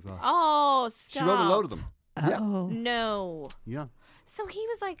 I think as well. Oh, stop! She wrote a load of them. Yeah, Oh. No. yeah, So he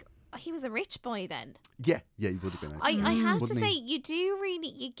was like, he was a rich boy then. yeah. He would have been. I have to Wouldn't say, he?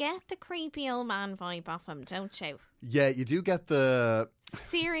 you get the creepy old man vibe off him, don't you? Yeah, you do get the.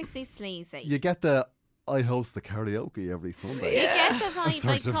 Seriously sleazy. You get the. I host the karaoke every Sunday. You get the vibe Sort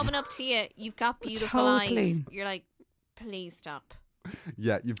like of. coming up to you. You've got beautiful eyes. Totally. You're like, please stop.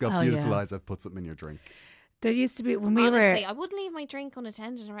 Yeah, you've got Oh, beautiful yeah. eyes. I've put something in your drink. There used to be when we Honestly, were I wouldn't leave my drink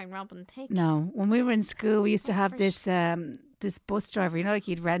unattended around Robin Thicke. no, when we were in school, we used to have That's this bus driver. You know, like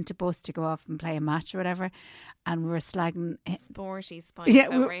you'd rent a bus to go off and play a match or whatever, and we were slagging. Sporty spice Yeah,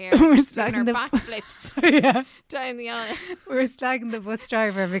 over we're- here. we're Doing slagging her the- backflips yeah, down the aisle. we were slagging the bus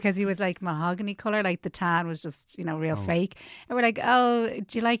driver because he was like mahogany color, like the tan was just real fake. And we're like, "Oh,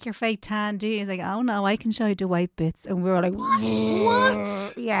 do you like your fake tan? Do you?" He's like, "Oh no, I can show you the white bits." And we were like,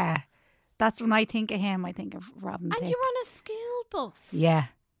 "What? Yeah." That's when I think of him. I think of Robin And Thicke. you're on a school bus. Yeah,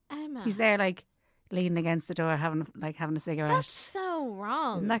 Emma. he's there like leaning against the door, having a cigarette. That's so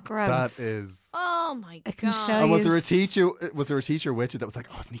wrong. Isn't that gross? That is. Oh my I can god. show And was you- there a teacher? Was there a teacher with you that was like,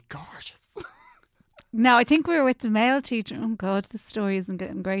 "Oh, isn't he gorgeous?" No, I think we were with the male teacher. Oh God, the story isn't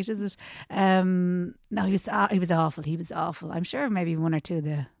getting great, is it? No, he was awful. He was awful. I'm sure maybe one or two of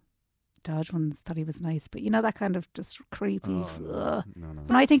the Dodge ones thought he was nice, but you know that kind of just creepy. Oh, ugh. no.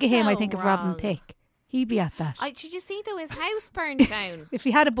 When I think of him, I so think of Robin wrong. Thicke. He'd be at that. Did you see though his house burned down? If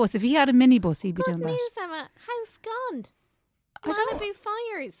he had a bus, if he had a minibus, he'd be Good doing that. news, Emma. House gone. I don't- Malibu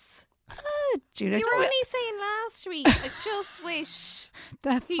fires. Judy, I You don't were know- only saying last week. I just wish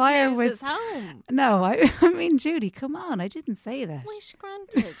the he'd fire lose was. his home. No, I mean, Judy, come on. I didn't say that. Wish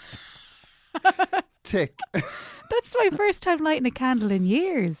granted. Tick. That's my first time lighting a candle in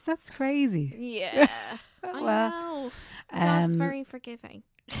years. That's crazy. Yeah. I Well, know. God's um, very forgiving.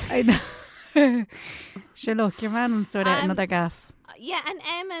 I know. Sure, look, your man will sort out Um, another gaff. Yeah, and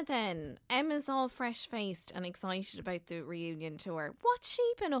Emma then. Emma's all fresh-faced and excited about the reunion tour. What's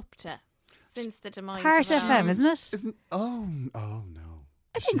she been up to since the demise Heart of it FM, all? isn't it? Isn't? Oh no.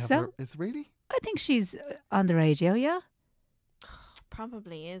 I Does she think have so. her- Is really? I think she's on the radio, yeah.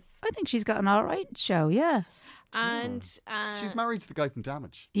 Probably is. I think she's got an all right show, yeah. And She's married to the guy from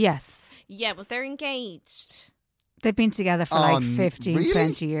Damage. Yes. yeah, but they're engaged. They've been together for like 15, really?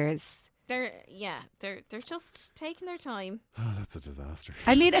 20 years. They're just taking their time. Oh, that's a disaster.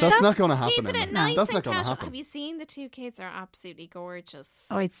 I mean, That's not going to happen. Keeping it Emma. nice That's and not going to casual. happen. Have you seen the two kids are absolutely gorgeous?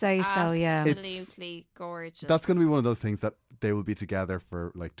 Oh, I'd say so, yeah. Absolutely gorgeous. That's going to be one of those things that they will be together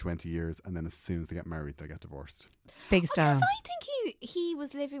for like 20 years, and then as soon as they get married, they get divorced. Big star. Because I think he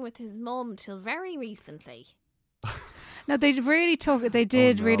was living with his mum till very recently. No, they did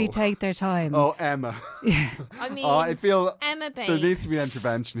no. really take their time. Oh, Emma. I mean, Oh, I feel Emma Bates. there needs to be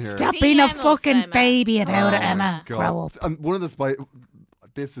intervention here. Stop being a TM us, fucking Emma. baby about Oh it, my Emma. God. Grow up. One of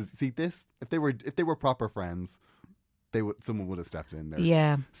the if they were proper friends, someone would have stepped in there.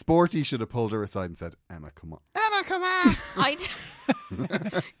 Yeah. Sporty should have pulled her aside and said, "Emma, come on, Emma, come on."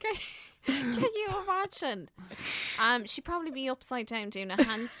 Can you imagine? She'd probably be upside down doing a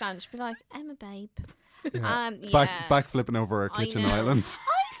handstand. She'd be like, Emma, babe. Yeah. Back flipping over a I kitchen know. island.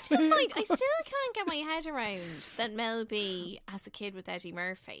 I still can't get my head around that Mel B has a kid with Eddie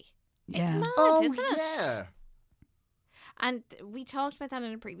Murphy. Yeah. It's mad, Oh isn't it? yeah. And we talked about that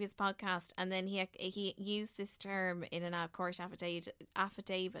in a previous podcast, and then he used this term in an court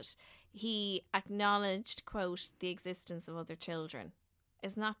affidavit. He acknowledged, quote, the existence of other children.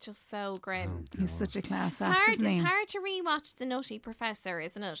 Isn't that just so grim? He's such a class It's act, hard. isn't he? It's hard to rewatch The Nutty Professor,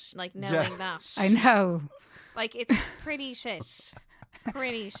 isn't it? Like knowing that. I know. Like it's pretty shit.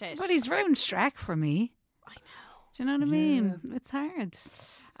 Pretty shit. But he's ruined Shrek for me. I know. Do you know what I mean? It's hard.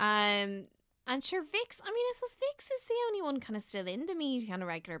 And sure, Vix. I mean, I suppose Vix is the only one kind of still in the media on a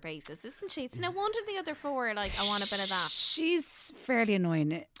regular basis, isn't she? It's no wonder the other four are like, I want a bit of that. She's fairly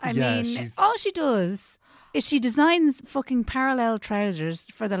annoying. I Yeah, mean, she's- all she does is she designs fucking parallel trousers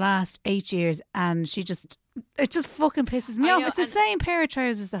for the last 8 years, and it just fucking pisses me I off. know, It's the and- same pair of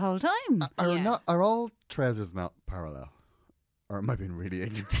trousers the whole time. Are all trousers not parallel? Or am I being really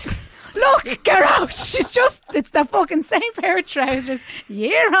ignorant? Look, get out! It's the fucking same pair of trousers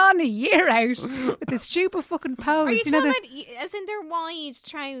year on, year out with this stupid fucking pose. Are you know, talking about, as in their wide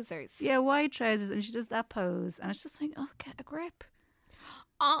trousers? yeah, wide trousers, and she does that pose, and it's just like, oh, get a grip.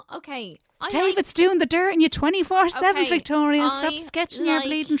 Oh, okay. David's doing the dirt and you 24/7, Okay, Victoria. Stop I sketching your like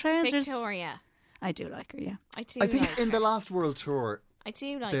bleeding trousers. Victoria. I do like her, yeah. I do I think like in her. the last world tour, I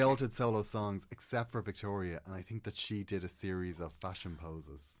do like they her. all did solo songs except for Victoria, and I think that she did a series of fashion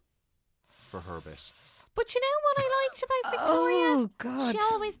poses for her bit. But you know what I liked about Victoria? Oh, God. She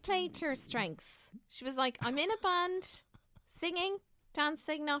always played to her strengths. She was like, I'm in a band, singing,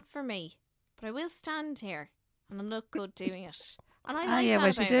 dancing, not for me. But I will stand here and I'll look good doing it. And I like yeah, that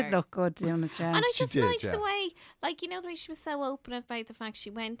well, she about did her. look good doing it, yeah. And I She just did, liked yeah. the way, like, you know, the way she was so open about the fact she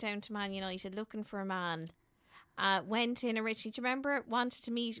went down to Man United looking for a man. Went in originally, do you remember? Wanted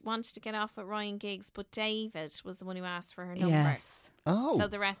to get off with Ryan Giggs, but David was the one who asked for her number. Yes. Oh, So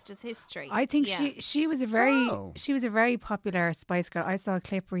the rest is history. I think Yeah. she was a very popular Spice Girl. I saw a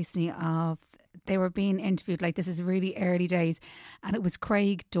clip recently of they were being interviewed, like this is really early days, and it was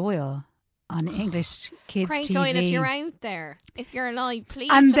Craig Doyle on English Kids Craig TV. Doyle, if you're out there, if you're alive, please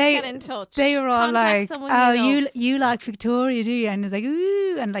and just they get in touch. They were all Contact like, someone "Oh, you love." you like Victoria, do you?" And it's like,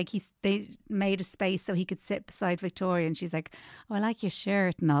 "Ooh," and like they made a space so he could sit beside Victoria, and she's like, "Oh, I like your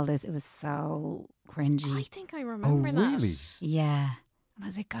shirt and all this." It was so cringy. I think I remember that. really? Yeah. And I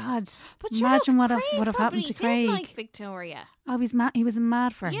was like, God, But you imagine know, what Craig would have happened to probably Craig. did like Victoria. Oh, he's mad. He was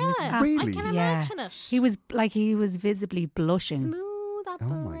mad for her. He was Yeah, Really? I can yeah. imagine it. He was visibly blushing. Smooth Oh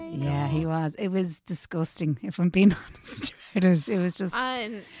my operator. Yeah, he was. It was disgusting, if I'm being honest about it. It was just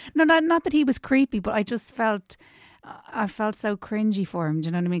And no, not that he was creepy, but I just felt I felt so cringy for him. Do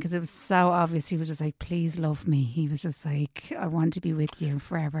you know what I mean? Because it was so obvious. He was just like, "Please love me." He was just like, "I want to be with you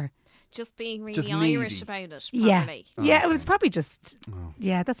forever." just being really Just needy. Irish about it. Yeah, Probably. yeah. It was probably just Oh.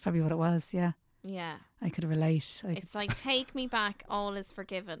 yeah. That's probably what it was. Yeah, Yeah. I could relate. It's like, take me back, all is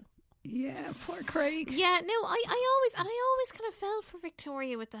forgiven. yeah, poor Craig. Yeah, no, I always kind of felt for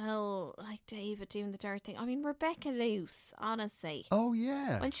Victoria with the whole, like, David doing the dirt thing. I mean, Rebecca Luce, honestly. Oh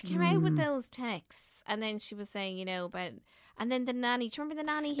yeah. When she came out with those texts, and then she was saying, you know, about, and then the nanny. Do you remember the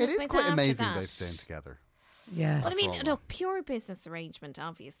nanny? He It was is with quite after amazing that? they've stayed together. Yes. Well, I mean, So- look, pure business arrangement,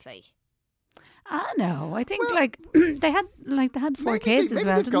 obviously. I know. I think Well- like they had 4 Maybe kids as maybe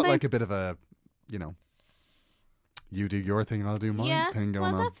well, they've didn't got they? like a bit of a, you know, You do your thing, I'll do my thing going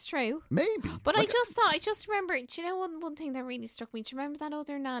well, on. that's true. Maybe. But I just remember, do you know one thing that really struck me? Do you remember that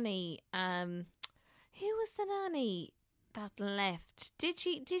other nanny? Who was the nanny that left? Did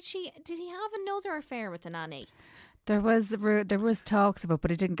he have another affair with the nanny? There was talks of it,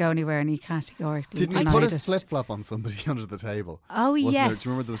 but it didn't go anywhere, and he categorically Didn't he denied put it. his flip flop on somebody under the table? Oh, Wasn't yes. there? Do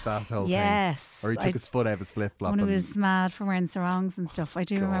you remember there was that whole Yes. thing? Or he took his foot out of his flip flop. When he was mad for wearing sarongs and stuff. I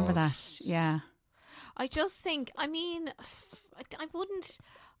do remember God. that. Yeah. I just think, I mean, I wouldn't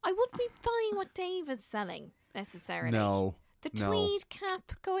be buying what David's selling necessarily. No. The no. tweed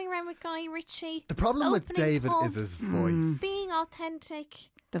cap going around with Guy Ritchie. The problem with opening David pubs, is his voice. being authentic.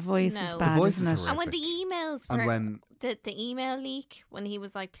 The voice No. is The bad, voice isn't is it? horrific. And when the emails And were, when- the email leak, when he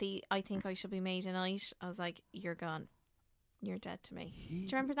was like, please, I think I should be made a night, I was like, you're gone. You're dead to me. Do you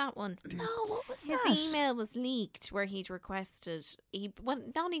remember that one? No, what was His that? email was leaked where he'd requested,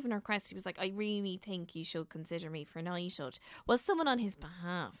 not even requested, he was like, I really think you should consider me for knighthood. Well, someone on his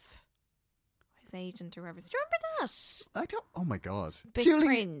behalf, his agent or whoever. Do you remember that? I don't. Oh my God, Big Julie!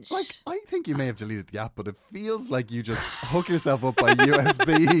 cringe. Like, I think you may have deleted the app, but it feels like you just hook yourself up by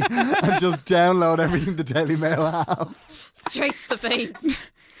USB and just download everything the Daily Mail have. Straight to the face.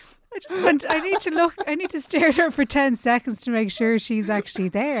 I just went. I need to stare at her for 10 seconds to make sure she's actually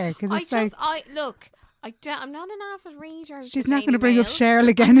there. Because I'm not an avid reader. Of she's the not Daily going to bring up Mail. Cheryl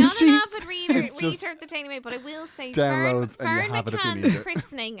again, I'm is not she? an avid reader It's just of the Daily Mail, but I will say downloads and you Fern have it if you need McCann's it.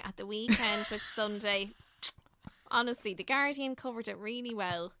 christening at the weekend with Sunday. Honestly, the Guardian covered it really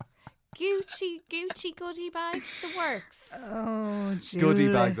well. Gucci goodie bags, the works. Oh, Goodie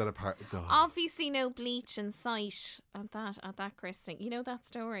Julie. bags at a party. Obviously, no bleach in sight at that christening. You know that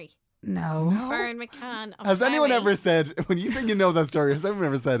story. No. Fern McCann. Of Has anyone Kerry. ever said, when you think you know that story, has anyone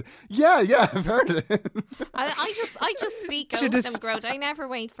ever said, yeah, I've heard it? I just speak Should over have- them, Grode. I never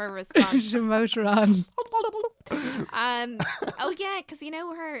wait for a response. Should motor on. Oh yeah, because you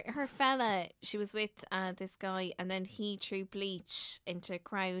know her fella, she was with this guy, and then he threw bleach into a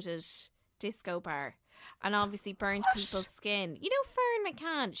crowded disco bar, and obviously burned people's skin. You know Fern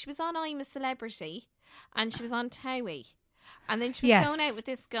McCann, she was on I'm a Celebrity, and she was on Towie. And then she was Yes. going out with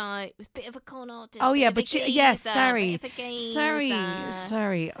this guy. It was a bit of a cunt. Oh yeah, but yes, sorry, Bit of a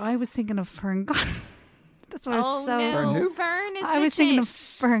sorry. I was thinking of Fern Cotton. That's why I Oh was so. no, Fern who? Fern is I was thinking of legit.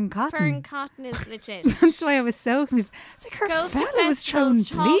 Fern Cotton. Fern Cotton is legit. That's why I was so confused. It's like her Goes to fella was throwing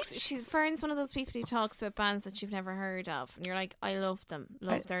festivals, bleach. Fern's one of those people who talks about bands that you've never heard of, and you're like, I love them,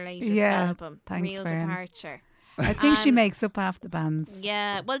 love their latest yeah, album, thanks, Real Fern. Departure. I think she Um, makes up half the bands.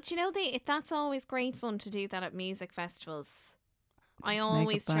 Yeah, well, do you know that's always great fun to do that at music festivals. I Just make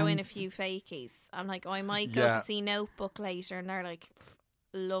always up throw in a bands. few fakies. I'm like, I might go Yeah. to see Notebook later, and they're like,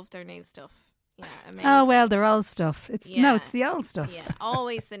 love their new stuff. Yeah, amazing. Oh well, they're old stuff. It's Yeah. it's the old stuff. Yeah,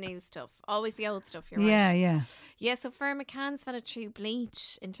 always the new stuff, always the old stuff. You're Yeah, right. yeah. Yeah, so Fern McCann's fell threw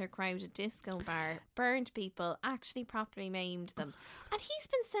bleach into a crowded disco bar, burned people, actually properly maimed them. And he's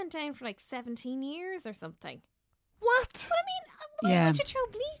been sent down for like 17 years or something. What? But I mean, why Yeah. would you throw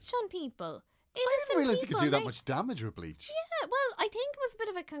bleach on people? I didn't Innocent realise you could people, do that like- much damage with bleach. Yeah, well, I think it was a bit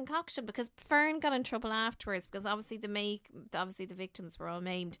of a concoction because Fern got in trouble afterwards because obviously the victims were all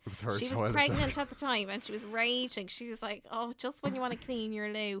maimed. It was her She was toilet pregnant sack. at the time and she was raging. She was like, "Oh, just when you want to clean your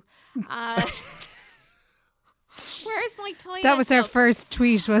loo, uh, where's my toilet?" That was her book?" first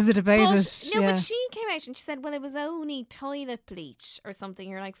tweet, was it about But, it? no, yeah. but she came out and she said, "Well, it was only toilet bleach or something."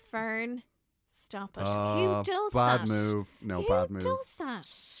 You're like, Fern, stop it. Oh, Who does bad that? move. No, Who baz move. does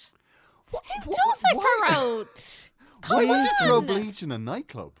that? Who Wha- does that, why- Garrod? Why would you throw on. bleach in a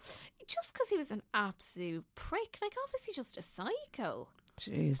nightclub? Just because he was an absolute prick, like obviously just a psycho.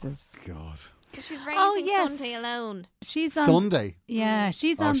 Jesus. God. So she's raising Oh, yes. Sunday alone. She's on. Sunday. Yeah,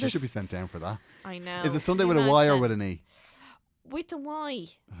 she's Oh, on she this. should be sent down for that. I know. Is it Sunday Can with you a Y or imagine? with an E? With a Y.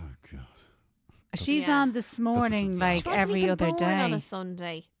 Oh, God. She's Yeah. on this morning, disaster. like She wasn't every even other born on day. a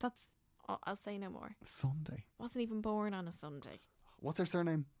Sunday. That's. Oh, I'll say no more. Sunday. Wasn't even born on a Sunday. What's her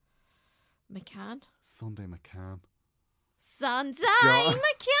surname? McCann. Sunday McCann. Sunday God.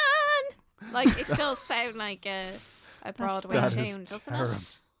 McCann. Like it does sound like a Broadway That is tune, doesn't terrible.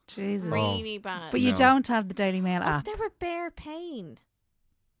 it? Jesus. Really bad. But you No. don't have the Daily Mail Oh, app. they were bare pain.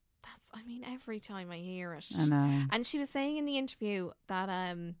 I mean, every time I hear it. I know. And she was saying in the interview that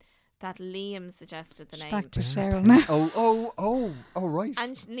that Liam suggested the She's name. back to Cheryl now. Oh, right.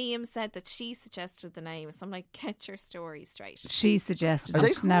 And Liam said that she suggested the name. So I'm like, get your story straight. She suggested Are they-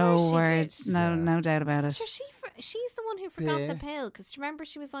 it. No Of course she words. did. No, Yeah. no doubt about it. So she's the one who forgot the Yeah. pill. Because remember,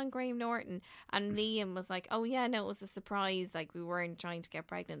 she was on Graham Norton, and Liam was like, "Oh yeah, no, it was a surprise. Like we weren't trying to get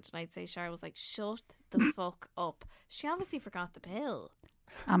pregnant." And I'd say Cheryl was like, "Shut the fuck up." She obviously forgot the pill.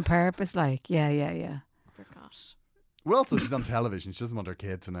 On purpose, like, yeah. Forgot. Well, also she's on television. She doesn't want her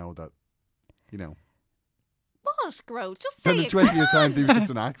kid to know that, you know. What, Gro? Just say Then in it. 20 years' time, it was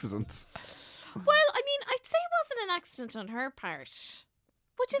just an accident. Well, I mean, I'd say it wasn't an accident on her part.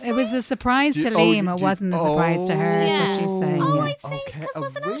 Would you say? It was a surprise Do to you- Liam. oh, It do you- wasn't a surprise to her, is Yeah. what she's saying. Oh, yeah. I'd say because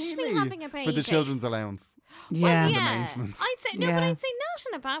wasn't Ashley having a baby? For the children's allowance. Yeah. Well, And the yeah. maintenance. I'd say no, but Yeah. I'd say not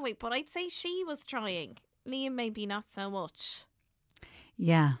in a bad way. But I'd say she was trying. Liam maybe not so much.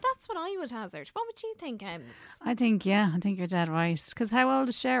 Yeah. That's what I would hazard. What would you think, Ems? I think you're dead right. Because how old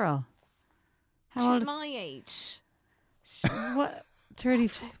is Cheryl? How old She's is my age. what? 30.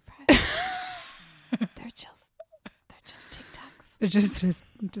 They're just Tic Tacs.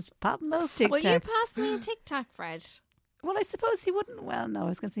 They're just popping those tic tacs. Will you pass me a Tic Tac, Fred? Well, I suppose he wouldn't. Well, no, I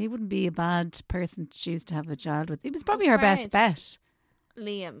was going to say he wouldn't be a bad person to choose to have a child with. He was probably her best Fred. bet.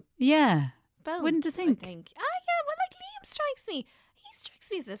 Liam. Yeah. Both, Wouldn't you think? I think. Ah, yeah. Well, like Liam strikes me. He strikes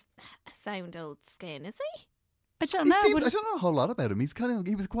me as a sound old skin, is he? I don't He know. seems, but- I don't know a whole lot about him. He's kind of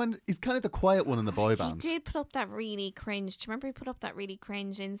the quiet one in the boy band. He did put up that really cringe. Do you remember he put up that really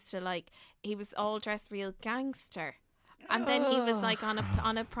cringe Insta? Like he was all dressed real gangster, and then he was like on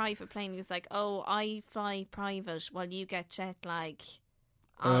a private plane. He was like, "Oh, I fly private while you get jet lag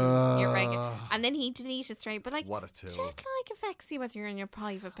on your regular." And then he deleted straight. But like, What a tool. jet lag affects you whether you're on your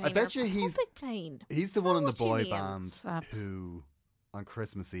private plane bet or you a he's- public plane. He's the So one in the much you, boy Liam. band Fab. who, on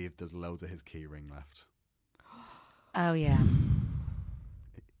Christmas Eve, there's loads of his key ring left. Oh, yeah. In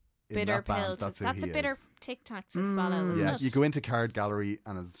Bitter that band, pill. that's a who bitter is. Tic Tac to swallow, isn't Yeah, it? you go into Card Gallery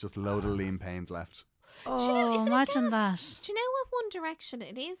and it's just a load of Liam Payne's left. Oh, Do you know, isn't it imagine gas? that. Do you know what One Direction?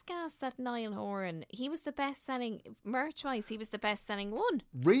 It is gas that Niall Horan. He was the best selling merch wise. He was the best selling one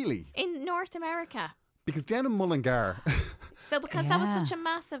Really? in North America. Because down in Mullingar, So because that was Yeah. such a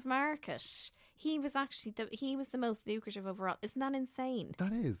massive market, he was actually he was the most lucrative overall. Isn't that insane?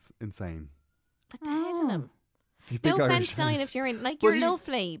 that is insane. At the head of him. Big No Irish offense, Niall, head. if you're in like Well, you're he's-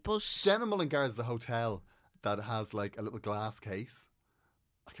 lovely, but Down in Mullingar is the hotel that has like a little glass case.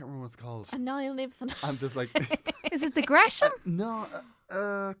 I can't remember what it's called. and Niall lives on. And there's like Is it the Gresham? no,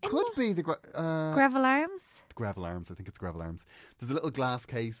 could be the Gravel Arms? Gravel Arms. I think it's Gravel Arms. There's a little glass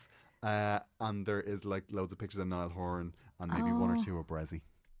case, and there is like loads of pictures of Niall Horan and maybe one or two of Brezzy.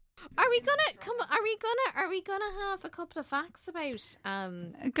 Are we gonna have a couple of facts about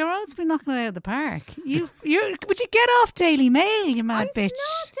Garot's been knocking it out of the park. Would you get off Daily Mail, you mad It's bitch?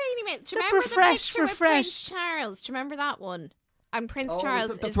 not Daily Mail. Do you Super remember the fresh, picture with refresh. Prince Charles? Do you remember that one? And Prince Oh,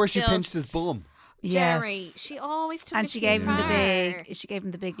 Charles that's is where she just pinched his bum. Jerry. Yes. She always took And it she too gave him the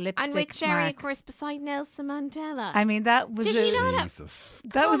far. big lipstick And with Jerry, mark. of course, beside Nelson Mandela. I mean, that was Did you know that? Jesus.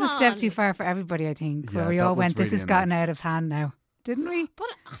 that was a Come step on. too far for everybody, I think, Yeah, where we that all was went, this really has gotten enough. out of hand now. Didn't we? But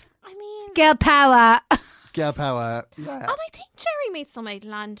I mean, Girl power. Girl power. Yeah. and I think Jerry made some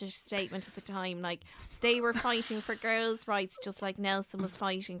outlandish statement at the time, like they were fighting for girls' rights, just like Nelson was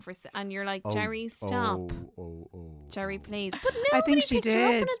fighting for. And you're like, Jerry, stop. Jerry, please. But nobody I think she picked her up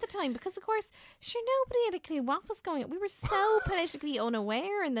on did. at the time because, of course, sure, nobody had a clue what was going on. We were so politically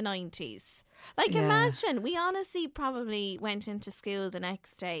unaware in the 90s. Like, Yeah. imagine, we honestly probably went into school the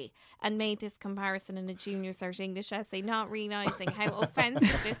next day and made this comparison in a junior cert English essay, not realising how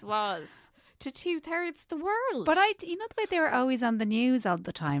offensive this was to 2/3 the world. But you know the way they were always on the news all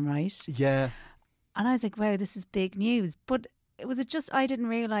the time, right? Yeah. And I was like, wow, this is big news. But I didn't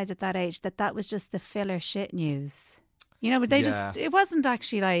realise at that age that was just the filler shit news. You know, but they Yeah. it wasn't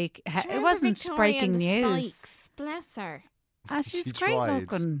actually like, Do you it remember wasn't Victoria breaking and the news. Spikes? Bless her. Ah, she's She great tried.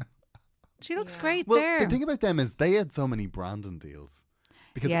 looking. She looks great Well, there. the thing about them is they had so many branding deals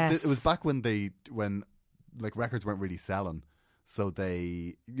because Yes. it was back when like records weren't really selling, so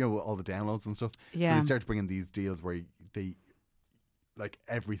they all the downloads and stuff. So Yeah. they started bringing these deals where they like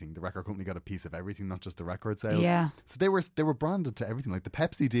everything. The record company got a piece of everything, not just the record sales. Yeah. So they were branded to everything. Like the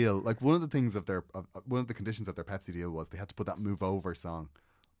Pepsi deal. Like one of the things one of the conditions of their Pepsi deal was they had to put that "Move Over" song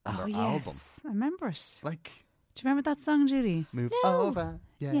on Oh, their yes. album. I remember it. Like Do you remember that song, Judy? "Move No. Over,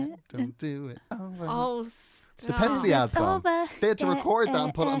 yeah, don't do it over." Oh, the stop. Pepsi ad song. Over, They had to record that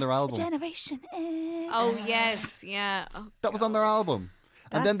and put it on their album. Generation X. Oh, yes. Yeah. Oh, That was on their God. album.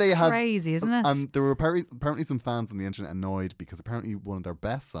 And That's then they had crazy, isn't it? And there were apparently some fans on the internet annoyed because apparently one of their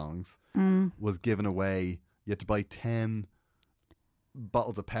best songs was given away. You had to buy 10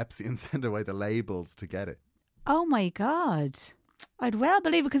 bottles of Pepsi and send away the labels to get it. Oh my God. I'd well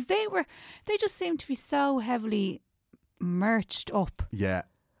believe it because they just seemed to be so heavily merched up. Yeah.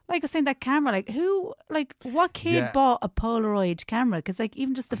 like I was saying, that camera, like what kid bought a Polaroid camera? Because like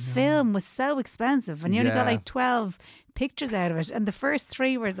even just the film was so expensive, and you only got like 12 pictures out of it, and the first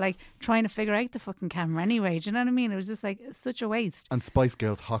 3 were like trying to figure out the fucking camera anyway. Do you know what I mean? It was just like such a waste. And Spice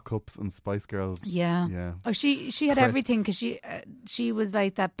Girls hot cups and Spice Girls. Yeah. Oh, she had everything because she was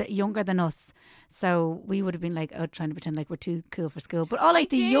like that bit younger than us, so we would have been like trying to pretend like we're too cool for school. But all like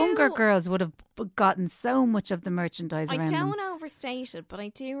the younger girls would have gotten so much of the merchandise around them. I don't overstate it, but I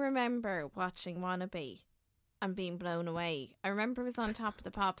do remember watching Wannabe and being blown away. I remember it was on Top of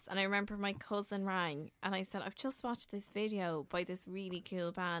the Pops, and I remember my cousin rang and I said, I've just watched this video by this really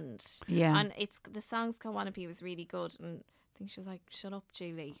cool band. Yeah. And the song's called Wannabe was really good, and I think she was like, shut up,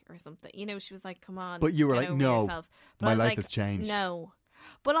 Julie, or something. You know, she was like, come on. But you were get like, over no, yourself. But my I was life like, has changed. No.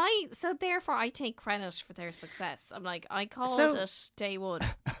 But so therefore I take credit for their success. I'm like, I called it day one.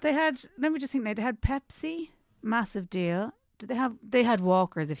 They had, let me just think now, they had Pepsi, massive deal. They had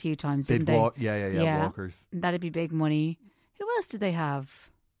Walkers a few times, didn't they? Yeah, Walkers. That'd be big money. Who else did they have?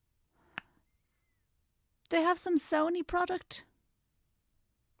 They have some Sony product,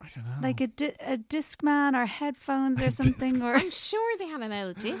 I don't know. like a Discman or headphones or something. Or I'm sure they had an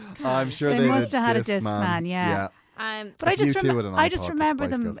old disc. I'm sure they they must have had a Discman. Discman, yeah. But I just, If U2 had an I just iPod, the remember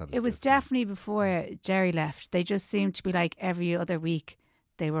Spice them. Girls had a It was Discman. definitely before Jerry left. They just seemed to be like every other week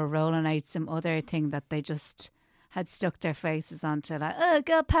they were rolling out some other thing that they just had stuck their faces onto, like,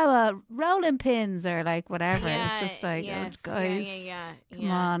 girl power, rolling pins, or like whatever. Yeah, it's just like, yes, guys, come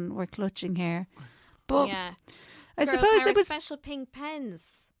on, we're clutching here. But I Girl suppose power it was special pink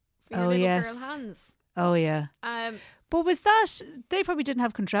pens for your little girl hands. Oh yeah. But was that, they probably didn't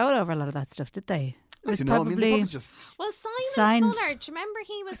have control over a lot of that stuff, did they? It was I mean, they probably just Well, Simon signed. Fuller, do you remember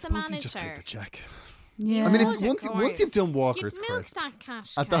he was the suppose manager? you just take the check. Yeah. I mean, Would, of once you've done course. Walker's You'd milk crisps, that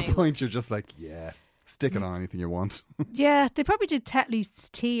cash at that cow. point you're just like, stick it on anything you want. Yeah, they probably did Tetley's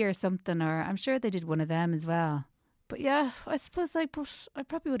tea or something, or I'm sure they did one of them as well. But yeah, I suppose I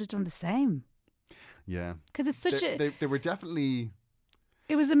probably would have done the same. Yeah. Because it's such they were definitely...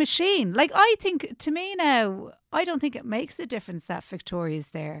 It was a machine. Like, I think, to me now, I don't think it makes a difference that Victoria's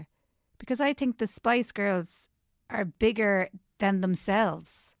there. Because I think the Spice Girls are bigger than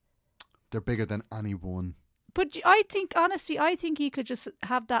themselves. They're bigger than anyone. But I think, honestly, you could just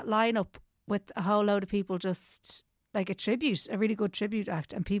have that lineup with a whole load of people, just like a really good tribute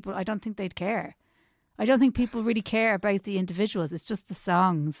act, and people, I don't think they'd care. I don't think people really care about the individuals. It's just the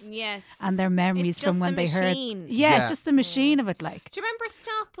songs. Yes. And their memories It's from just when the they heard. machine. Yeah, it's just the machine of it, like. Do you remember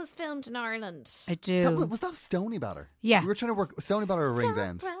Stop was filmed in Ireland? I do. Was that Stony Batter? Yeah. We were trying to work Stony Batter or Rings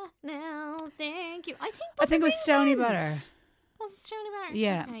End. Stop right now, thank you. I think it was Stony Batter. Was it Stony Batter?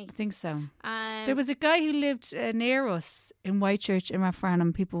 Yeah, Okay. I think so. There There was a guy who lived near us in Whitechurch in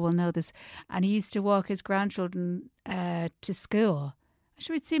Rathfarnham. People will know this. And he used to walk his grandchildren to school.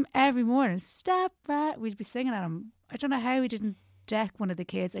 So we'd see him every morning. Stop right. We'd be singing at him. I don't know how he didn't deck one of the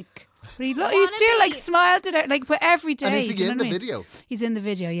kids. Like, but he still like smiled it out, like, but every day. And is do he you know in what the I mean? video? He's in the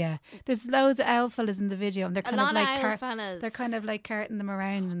video, yeah. There's loads of owl fellas in the video, and they're kind of like owl fellas. they're kind of like carting them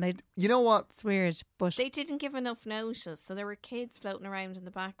around, and You know what? it's weird, but They didn't give enough notice, so there were kids floating around in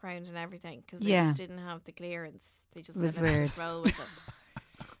the background and everything because they Yeah. just didn't have the clearance. They just It was said, "Let's just weird. roll with it."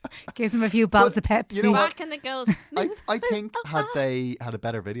 give them a few bottles of Pepsi. you know what? Back in the goal. I think had they had a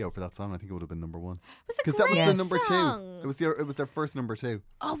better video for that song, I think it would have been number one. was a Because that was great the number song. 2. It was their first number 2.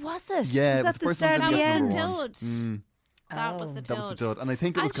 Oh, was it? Yeah, was it that was the the first start one of to the get end? number Dud. one. That was the That was the dud. dud. And I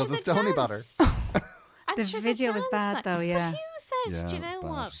think it was because of Actually, Stony the Batter. And The sure, video was bad, dance- though, yeah. But who said, Yeah, do you know bad.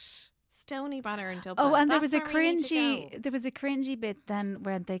 what? Stony Batter in Dublin. Oh, and there That's was a where we need to cringy. go. There was a cringy bit then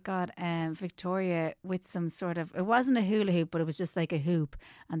where they got Victoria with some sort of. It wasn't a hula hoop, but it was just like a hoop,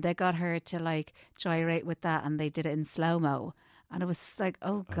 and they got her to like gyrate with that, and they did it in slow mo, and it was like,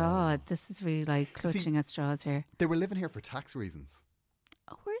 oh god, this is really like clutching at straws here. They were living here for tax reasons.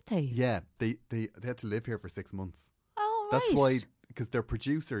 Oh, were they? Yeah, they had to live here for 6 months. Oh, right. That's why, because their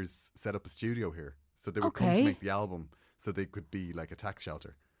producers set up a studio here, so they would come to Okay. make the album, so they could be like a tax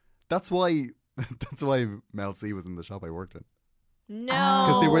shelter. That's why. That's why Mel C was in the shop I worked in, No.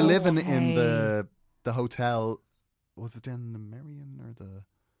 because they were living in okay. the hotel. Was it in the Merrion or the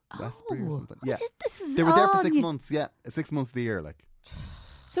Westbury or Oh, something? Yeah, This is they were there for on 6 you. months. Yeah, 6 months of the year, like.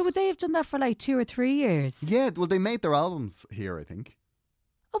 So would they have done that for like 2 or 3 years? Yeah, well, they made their albums here, I think.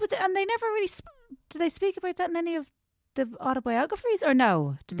 Oh, but and they never really. Did they speak about that in any of the autobiographies, or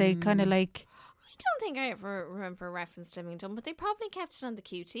no? Did they kind of like? I don't think I ever remember a reference to being done, but they probably kept it on the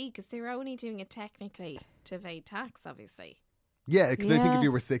QT because they were only doing it technically to evade tax, obviously. Yeah, because I think Yeah. if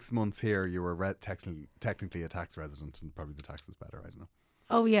you were 6 months here, you were technically a tax resident, and probably the tax was better. I don't know.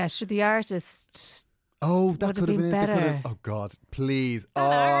 Oh yeah, should the artist? Oh, that Would have could have been been it. They could have. better. Oh God, please!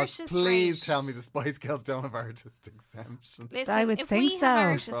 artist Please rate. tell me the Spice Girls don't have artist exemption. Listen, I would if think we so. have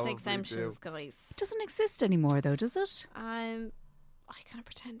artist Probably exemptions, do. guys, It doesn't exist anymore, though, does it? I can't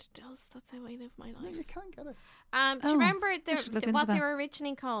pretend it does. That's how I live my No, you life. can't get it. Do you remember should look into what they that. were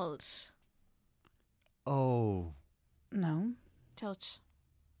originally called? Oh, No. Touch.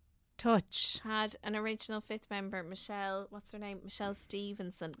 Touch. Had an original fifth member, Michelle. What's her name? Michelle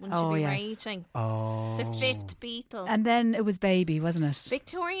Stevenson. Wouldn't Oh, she be yes. raging? oh. The fifth Beatle. And then it was Baby, wasn't it?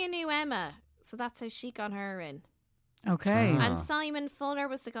 Victoria knew Emma, so that's how she got her in. Okay. Ah. And Simon Fuller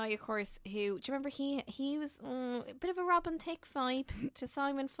was the guy, of course, who, do you remember he was a bit of a Robin Thicke vibe to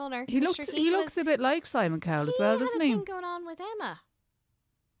Simon Fuller. He I'm looks sure he looks a bit like Simon Cowell as well, doesn't He he? had a thing going on with Emma.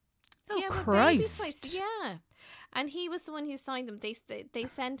 Oh, Yeah, with Christ. Baby Spice, yeah. And he was the one who signed them. They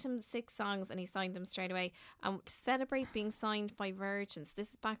sent him 6 songs and he signed them straight away. And to celebrate being signed by Virgins,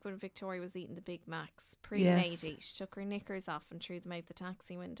 this is back when Victoria was eating the Big Macs. Pretty Yes. lady. She took her knickers off and threw them out the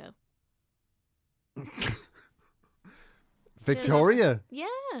taxi window. Victoria. Yeah,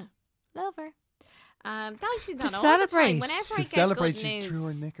 love her. That actually To not all the time. celebrate. Whenever To I get celebrate, good she news, threw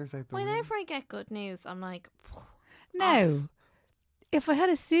her knickers out the window. whenever I get good news, I'm like, Now, if I had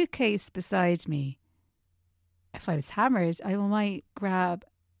a suitcase beside me, if I was hammered, I might grab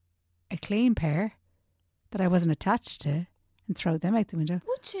a clean pair that I wasn't attached to and throw them out the window.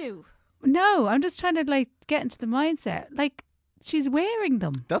 would you? No, I'm just trying to like get into the mindset. Like she's wearing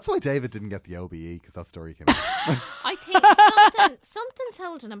them. That's why David didn't get the OBE because that story came out. I think something's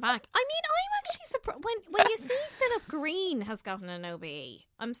holding him back. I mean, I'm actually surprised when you see Philip Green has gotten an OBE.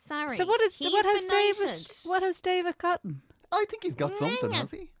 I'm sorry. So what has He's David? benighted. What has David gotten? I think he's got something, Yeah.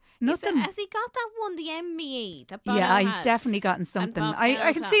 has he? Nothing. Has he got that one? The MBE. That Bono Yeah, he's has, definitely gotten and something. Bob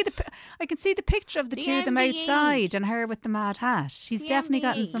I can see Geldof. I can see the picture of the The two of them MBE. outside and her with the mad hat. She's The definitely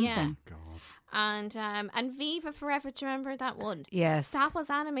gotten MBE, yeah. something. God. And Viva Forever. Do you remember that one? Yes. That was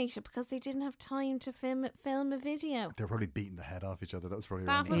animated because they didn't have time to film a video. They were probably beating the head off each other. That was probably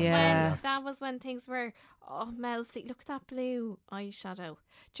That around was the Yeah. time. when that was when things were. Oh, Mel, see, look at that blue eyeshadow.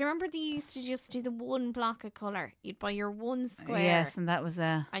 Do you remember they used to just do the one block of colour? You'd buy your one square. Yes, and that was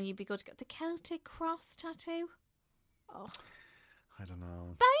a. And you'd be good to get the Celtic cross tattoo. Oh, I don't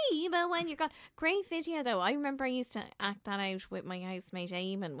know. baby, when you're gone. Great video though. I remember I used to act that out with my housemate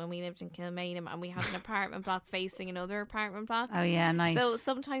Eamon when we lived in Kilmainham, and we had an apartment block facing another apartment block. Oh yeah, nice. So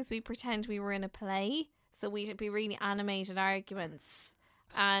sometimes we pretend we were in a play, so we'd be really animated arguments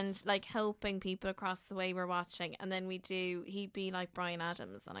and like helping people across the way we're watching. And then he'd be like Brian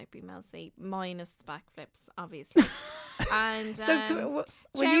Adams and I'd be Mel C, minus the backflips, obviously. And So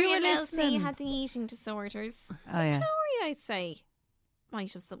when Jerry you were and Mel C listening, had the eating disorders. oh yeah, Tori, I'd say,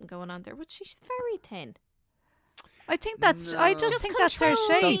 might have something going on there, but she's very thin. I think that's. I just think that's her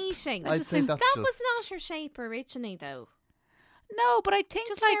controlled shape. eating. I'd just say think that's That just... was not her shape originally, though. No, but I think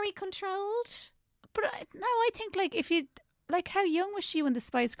Just like. very controlled. But no, I think like if you like, how young was she when the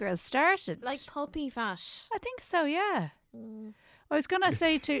Spice Girls started? Like puppy fat. I think so. Yeah. I was gonna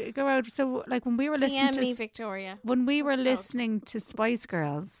say to go out. So like when we were listening DM me, to Victoria. when we were Let's talk. listening to Spice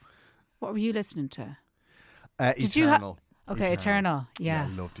Girls, what were you listening to? Did you ha- Eternal. Okay, Eternal. Yeah.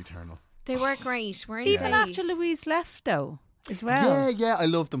 I loved Eternal. They were great, weren't Even they? after Louise left, though, as well. Yeah, I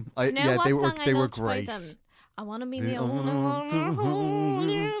loved them. Do you know yeah, what they were song I they were loved by great. them? I want to be The the only only one one to to hold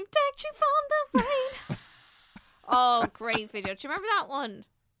you, protect you from the rain. Oh, great video. Do you remember that one?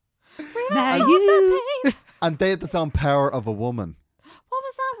 Now Stop you. the pain. And they had the song "Power of a Woman." What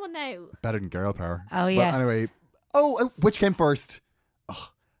was that one now? Better than Girl Power. Oh, But yes. anyway, which came first? Oh,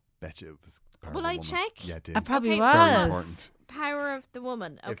 bet you it was. Power Will of a I Woman. check? Yeah, it did. I probably Okay, It's very was. important. Power of the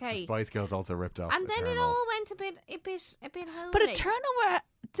Woman. If the Okay. Spice Girls also ripped off. And then it Eternal. all went a bit holy. But Eternal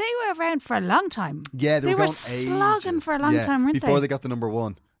they were around for a long time. Yeah, they were going slogging ages. for a long Yeah, time, weren't before they? they got the number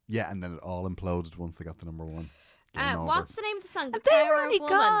one. Yeah, and then it all imploded once they got the number one. Game over. What's the name of the song? The And they Power were only of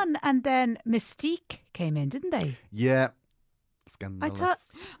Woman. gone, and then Mystique came in, didn't they? Yeah. Scandalous. thought-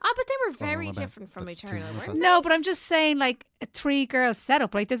 But they were very about different from the Eternal, two of weren't us. they? No, but I'm just saying, like a 3-girl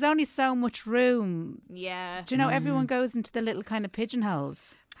setup. Like there's only so much room. Yeah. Do you know everyone goes into the little kind of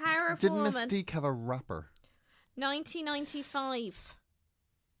pigeonholes? Power of Didn't Woman. Mystique have a rapper? 1995.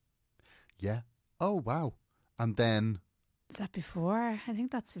 Yeah. Oh, wow. And then Is that before? I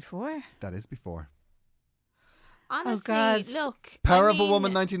think that's before. that is before. Honestly, God. look. Power I of a mean,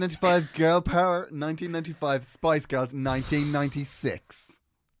 Woman 1995, Girl Power 1995, Spice Girls 1996.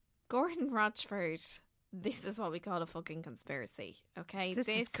 Gordon Rochford. This is what we call a fucking conspiracy. Okay, This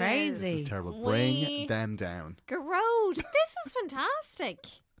is crazy. It's terrible. We- Bring them down. Garode. This is fantastic.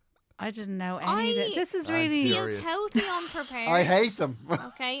 I didn't know any of it. This is I'm really. furious. Feel totally unprepared. I hate them.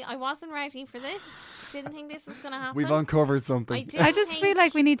 Okay, I wasn't ready for this. didn't think this was going to happen. We've uncovered something. I just feel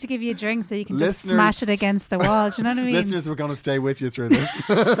like we need to give you a drink so you can just Listeners- smash it against the wall. Do you know what I mean? Listeners, we're going to stay with you through this.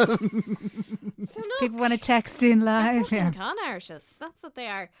 So look, People want to text in live. fucking Yeah. con artists. That's what they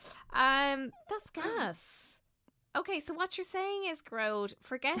are. That's gas. Okay, so what you're saying is, Grode,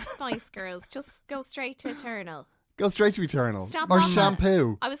 forget Spice Girls. Just go straight to Eternal. Go straight to Eternal. Stop or off on-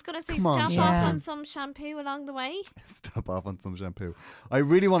 shampoo. I was going to say Come on, stop shampoo. off on some shampoo along the way. Stop off on some shampoo. I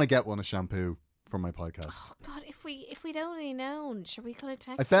really want to get one of shampoo for my podcast. Oh God, if we'd only known, sure we could have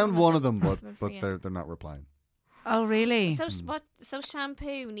texted. I found them one and of them, got but for you. they're not replying. Oh, really? So So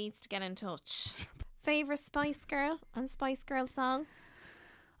shampoo needs to get in touch. Favorite Spice Girl and Spice Girl song.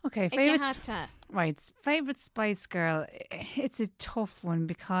 Okay, If you favorite. had to Right, favorite Spice Girl. It's a tough one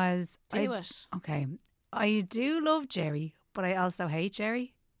because do it. Okay, I do love Jerry, but I also hate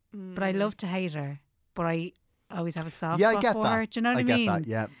Jerry. But I love to hate her, but I always have a soft Yeah, I spot get for that. her. Do you know what I get mean? that,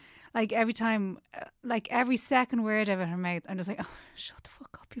 yeah. Like every time, like every second word out of her mouth, I'm just like, oh, shut the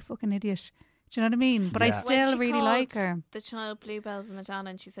fuck up, you fucking idiot. Do you know what I mean? But I Yeah. When still she really like called her. the child Bluebell Madonna,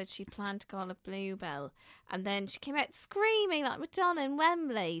 and she said she planned to call it Bluebell, and then she came out screaming like Madonna in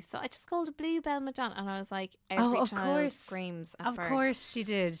Wembley. So I just called it Bluebell Madonna, and I was like, every of child course. screams at Of birth. course she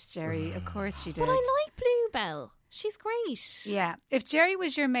did, Jerry. Of course she did. But I like Bluebell. She's great. Yeah. If Jerry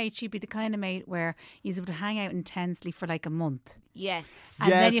was your mate, she'd be the kind of mate where you would hang out intensely for like a month. Yes. And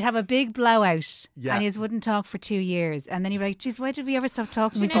then Yes. you'd have a big blowout. Yeah. And you wouldn't talk for 2 years. And then you'd be like, geez, why did we ever stop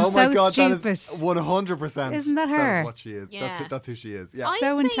talking? We've Do you been know- Oh so my God, stupid. that is 100%. Isn't that That her? is what she is. Yeah. That's who she is. Yeah. I'd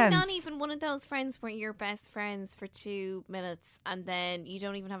So say intense. not even one of those friends where you're best friends for 2 minutes and then you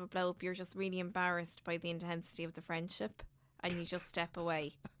don't even have a blow up. You're just really embarrassed by the intensity of the friendship and you just step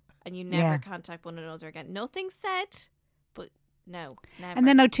away and you never Yeah. contact one another again. Nothing's said, but no, never. And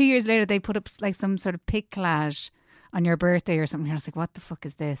then now 2 years later, they put up like some sort of pic collage on your birthday or something. You're just like, what the fuck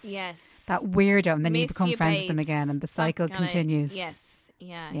is this? yes, That weirdo. And then you Miss become friends with them babes. again and the That cycle kinda- continues. Yes,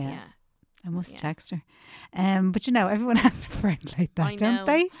 yeah, Yeah. yeah. I must Yeah. text her. But you know, everyone has a friend like that, I don't know.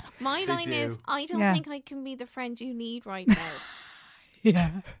 they? My They line is, do. I don't Yeah. think I can be the friend you need right now.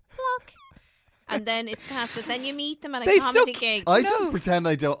 Yeah. Look. And then it's past because then you meet them at a They comedy suck. gig. I just pretend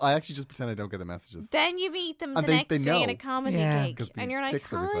I don't. I actually just pretend I don't get the messages. Then you meet them And the they next day at a know. comedy Yeah. gig, 'Cause the and you're like,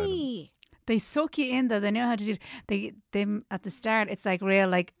 ticks are beside them. "Hi." They suck you in though. They know how to do it. They at the start it's like real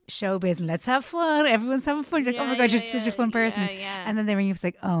like showbiz and let's have fun. Everyone's having fun. You're like, oh my Yeah, god, you're yeah, such a yeah, fun person. yeah. And then they ring you up, it's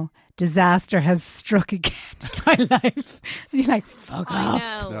like, oh, disaster has struck again in my life. And you're like, fuck I off.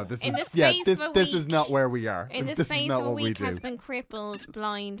 know. No, this in is the yeah. space This, of a this week, is not where we are. in the this space is not of a what we week do. has been crippled,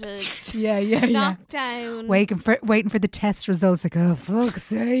 blinded, Yeah, yeah, yeah. knocked down. Waiting for the test results. Like, oh fuck's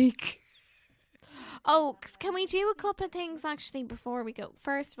sake. Oh, can we do a couple of things actually before we go?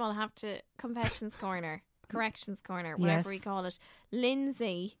 First of all, I have to confessions corner, corrections corner, whatever we Yes. call it.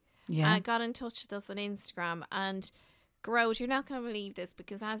 Lindsay Yeah. got in touch with us on Instagram and. Grode, you're not going to believe this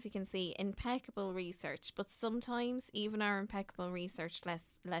because, as you can see, impeccable research. But sometimes even our impeccable research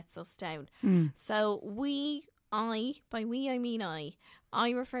lets us down. So by we I mean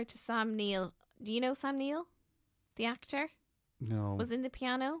I refer to Sam Neill. Do you know Sam Neill, the actor? No. Was in the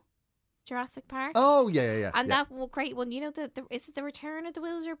piano, Jurassic Park. Oh yeah. And yeah. great one, you know, is it the Return of the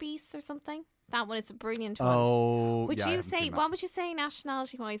Wildebeest or something? That one, it's a brilliant one. Oh. Would yeah, I you haven't say seen that. what would you say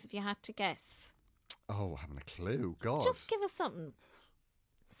nationality wise if you had to guess? Oh, I haven't a clue. God. Just give us something,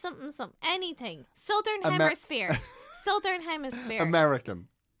 anything. Southern Amer- Hemisphere, Southern Hemisphere, American.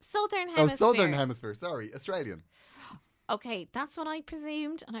 Southern Oh, Hemisphere. Southern Hemisphere. Sorry, Australian. Okay, that's what I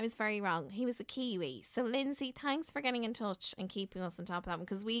presumed, and I was very wrong. He was a Kiwi. So, Lindsay, thanks for getting in touch and keeping us on top of that one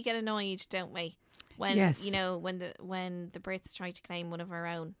because we get annoyed, don't we? When Yes. you know when the Brits try to claim one of our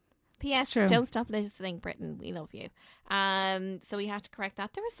own. P.S. true. Don't stop listening, Britain. We love you. So we had to correct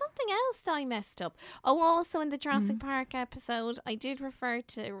that. There was something else that I messed up. Oh, also in the Jurassic Park episode, I did refer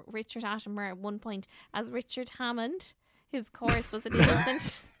to Richard Attenborough at one point as Richard Hammond, who of course was an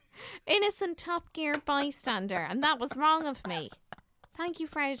innocent Top Gear bystander, and that was wrong of me. Thank you,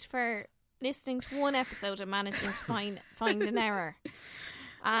 Fred, for listening to one episode and managing to find an error.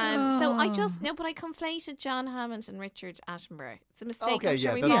 So I just no, but I conflated John Hammond and Richard Attenborough. It's a mistake. Okay, I'm sure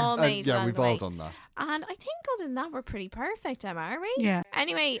yeah, we've that's- all made. yeah, along we've the all way. done that. And I think other than that, we're pretty perfect, Emma, are we? Yeah.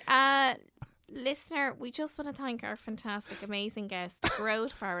 Anyway, listener, we just want to thank our fantastic, amazing guest,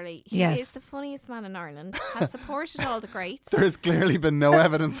 Grode Farrelly. He Yes. is the funniest man in Ireland. Has supported all the greats. There has clearly been no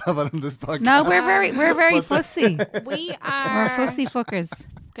evidence of it on this podcast. No, we're very fussy. We We're are fussy fuckers.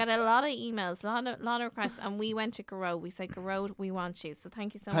 got a lot of emails, a lot of requests, and we went to Garode. We said, Garode, we want you. So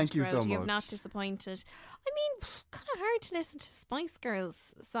thank you so Thank much, you Garode. so You have not much. disappointed. I mean, kind of hard to listen to Spice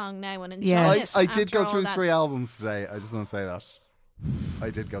Girls song now and enjoy Yes. it. I did after go all through that. 3 albums today. I just want to say that. I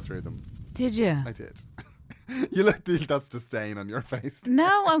did go through them. Did you? I did. You look, that's disdain on your face.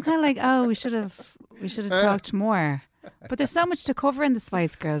 No, I'm kind of like, oh, we should have talked more. But there's so much to cover in the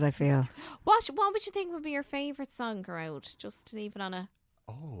Spice Girls, I feel. What would you think would be your favourite song, Garode? Just to leave it on a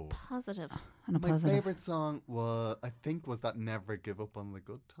Oh. positive. On a My positive. favourite song was, I think, was that "Never Give Up on the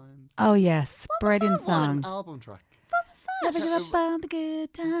Good Times." Oh yes, brilliant That was an song. album track. Never give up on the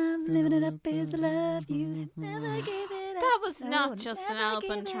good times, living it up is the love you. Never give it up. That was not Oh, just an never album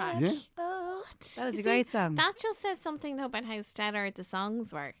give it track. up. Yeah. What? That was You a see, great song. That just says something though about how stellar the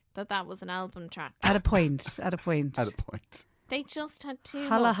songs were. That was an album track. At a point. At a point. They just had too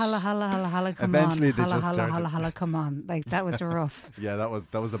Holla, much. holla, holla, holla, holla, come Eventually on. they Holla, just holla, started- holla, holla, come on. Like, that was rough. Yeah, that was a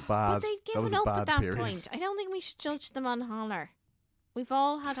But bad. they'd That was given a up bad at that period. point. I don't think we should judge them on holler. We've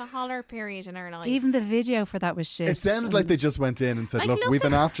all had a holler period in our lives. Even the video for that was shit. It sounded like they just went in and said, Like, "Look, look we've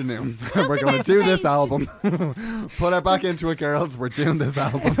an at- afternoon. look We're at going to his do this face." album. Put her back into it, girls. We're doing this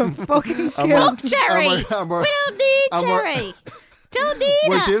album. fucking And kills. Fuck Jerry! and we're- We don't need and we're- Jerry! Don't need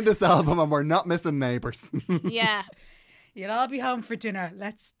We're it! doing this album and we're not missing neighbours." Yeah. You'll all be home for dinner.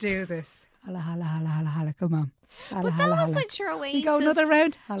 Let's do this. Holla, holla, holla, holla, holla, come on. Holla, But that holla, was holla. when sure Oasis. We go another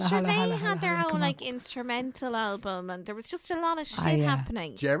round. Holla, Sure, holla, they holla, had holla, their holla, own come like on. instrumental album, and there was just a lot of shit yeah.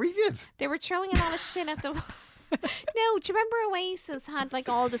 happening. Jerry did. They were throwing a lot of shit at the. No, do you remember Oasis had like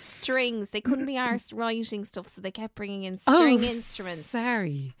all the strings? They couldn't be arsed writing stuff, so they kept bringing in string instruments.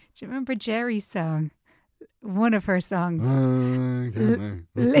 Sorry. Do you remember Jerry's song? One of her songs. Oh,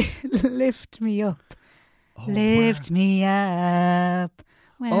 Lift me up. Lift me up.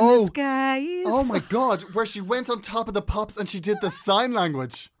 When Oh. the sky is. oh my God, where she went on top of the pops and she did the sign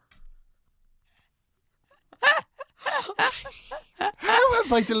language. How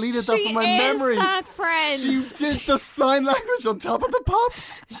have I deleted that She from my is memory? that friend. She did the sign language on top of the pops.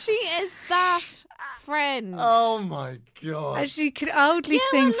 She is that friend. Oh my God. And she can only Yeah,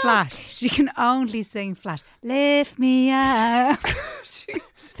 sing well, look. flat. She can only sing flat. Lift me up.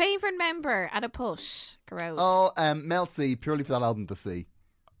 Favorite member at a push, Garode. Oh, Mel C, purely for that album, The Sea.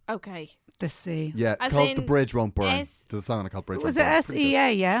 Okay. The sea. Yeah, As called in The Bridge Won't Burn. S- There's a song called Bridge Was Won't it Burn. Pretty good.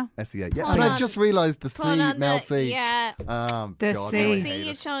 SEA, yeah? SEA, yeah. Put But I on- just realised The Put Sea, on Mel the, C. Yeah. The The God, now I Sea. See hate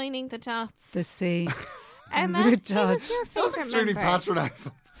you it. joining the dots. The sea. Emma, Good who was dodge. your That was favorite extremely member?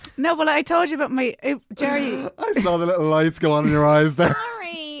 patronising. No, well, I told you about my Jerry. I saw the little lights go on in your eyes there.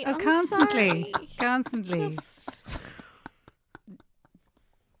 Sorry. Oh, I'm constantly, sorry. constantly. Just-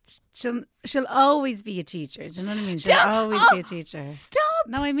 She'll always be a teacher. Do you know what I mean? She'll Don't- always oh, be a teacher. Stop.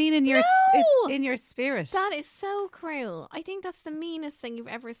 No, I mean in your No! in your spirit. That is so cruel. I think that's the meanest thing you've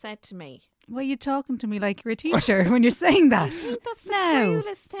ever said to me. Why are you talking to me like you're a teacher when you're saying that? That's the No,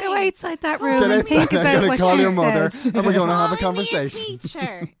 cruelest thing. go outside that room Get and outside, think I'm about going what to call you your mother said. and we're going to have a Call me conversation.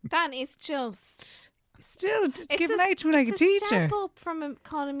 teacher. That is just. Still It's giving a, out to me like a it's teacher. step up from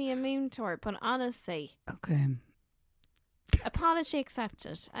calling me a moon tort, but honestly, Okay, apology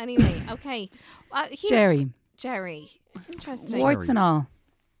accepted. Anyway, okay. Jerry, Interesting. warts and all.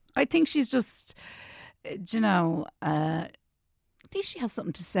 I think she's just, at least she has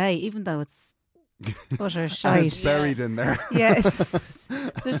something to say, even though it's utter And shite. it's buried in there. Yes,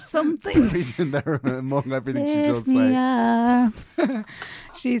 there's something. Buried in there among everything she does Lift me say. up.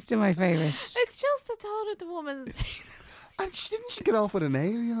 She's still my favourite. It's just the thought of the woman. And didn't she get off with an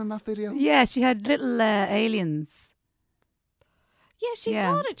alien in that video? Yeah, she had little aliens, Yeah, she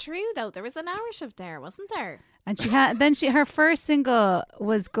Yeah. thought it true though. There was a narrative there, wasn't there? and she had. Then her first single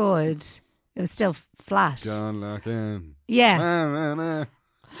was good. It was still flat. John Larkin. Yeah, Nah.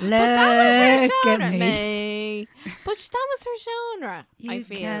 But that was her look at genre. me. Me. But that was her genre. I You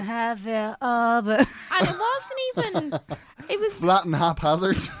feel, can have it all, but and it wasn't even. It was. Flat and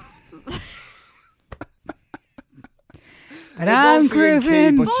haphazard. but It I'm won't be in key,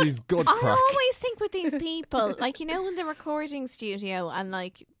 grooving. but she's good I crack. always think with these people, like, you know, in the recording studio and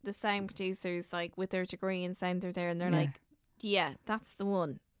like the sound producers, like with their degree in sound, they're there and they're Yeah. like, yeah, that's the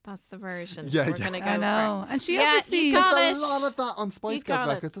one. That's the version Yeah, we're yeah. going to go I know, for. and she Yeah, obviously. you got There's it. a lot of that on Spice You Girls got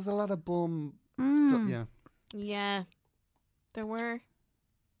it. records. There's a lot of bum Mm. stuff. Yeah. Yeah, there were.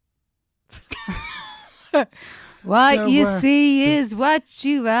 What There you were. see is what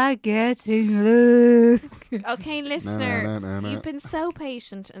you are getting. Look. Okay, listener, No, no, no, no. you've been so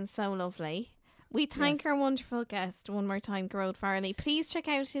patient and so lovely. We thank Yes. our wonderful guest one more time, Garode Farley. Please check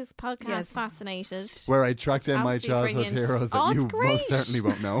out his podcast, Yes. Fascinated. Where I tracked down my Absolutely childhood brilliant. heroes that Oh, you it's great. most certainly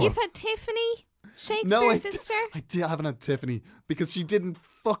won't know. You've of. had Tiffany, Shakespeare's No, sister. I haven't had Tiffany because she didn't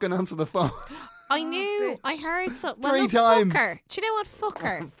fucking answer the phone. I knew. I heard so. Well, 3 no, times. Fuck her. Do you know what? Fuck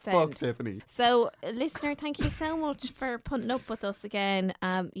her. then. Fuck Tiffany. So, listener, thank you so much for putting up with us again.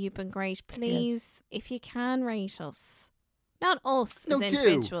 You've been great. Please, if you can rate us, Not us No, as do.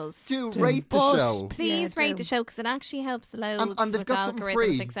 individuals. Do rate the But show. please Yeah, rate do. the show because it actually helps loads And they've with got something algorithms,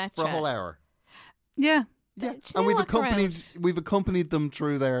 free etc. for a whole hour. Yeah. Yeah, Do you and know what, Gerard? we've accompanied them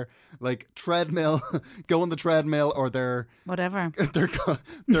through their like treadmill, go on the treadmill, or their Whatever. their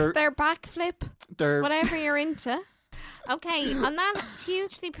Their backflip, their whatever you're into. Okay, on that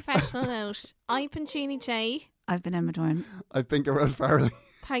hugely professional note, I've been Jeannie J. I've been Emma Doran. I think around Farley.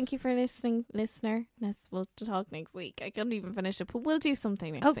 Thank you for listening, listener. We'll talk next week. I couldn't even finish it, but we'll do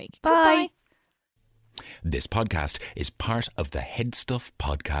something next week. Bye. Goodbye. This podcast is part of the Head Stuff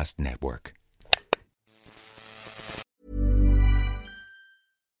Podcast Network.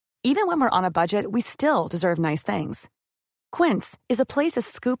 Even when we're on a budget, we still deserve nice things. Quince is a place to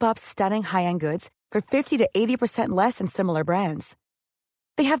scoop up stunning high-end goods for 50 to 80% less than similar brands.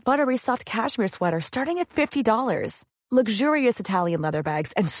 They have buttery soft cashmere sweaters starting at $50, luxurious Italian leather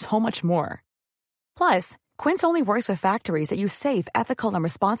bags, and so much more. Plus, Quince only works with factories that use safe, ethical, and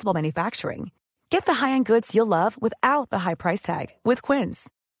responsible manufacturing. Get the high-end goods you'll love without the high price tag with Quince.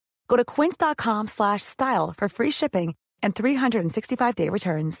 Go to quince.com/style for free shipping and 365-day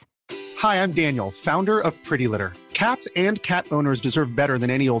returns. Hi, I'm Daniel, founder of Pretty Litter. Cats and cat owners deserve better than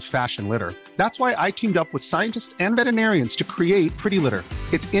any old-fashioned litter. That's why I teamed up with scientists and veterinarians to create Pretty Litter.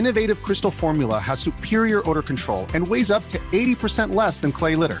 Its innovative crystal formula has superior odor control and weighs up to 80% less than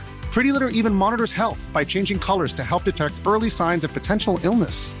clay litter. Pretty Litter even monitors health by changing colors to help detect early signs of potential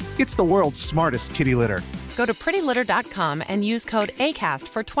illness. It's the world's smartest kitty litter. Go to prettylitter.com and use code ACAST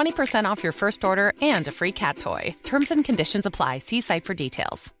for 20% off your first order and a free cat toy. Terms and conditions apply. See site for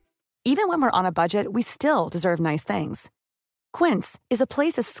details. Even when we're on a budget, we still deserve nice things. Quince is a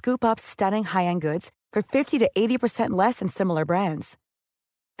place to scoop up stunning high-end goods for 50 to 80% less than similar brands.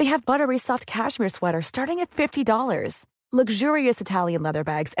 They have buttery soft cashmere sweaters starting at $50, luxurious Italian leather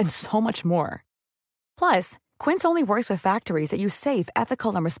bags, and so much more. Plus, Quince only works with factories that use safe,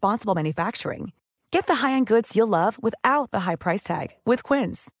 ethical, and responsible manufacturing. Get the high-end goods you'll love without the high price tag with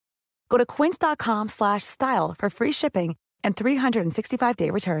Quince. Go to quince.com/style for free shipping and 365-day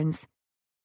returns.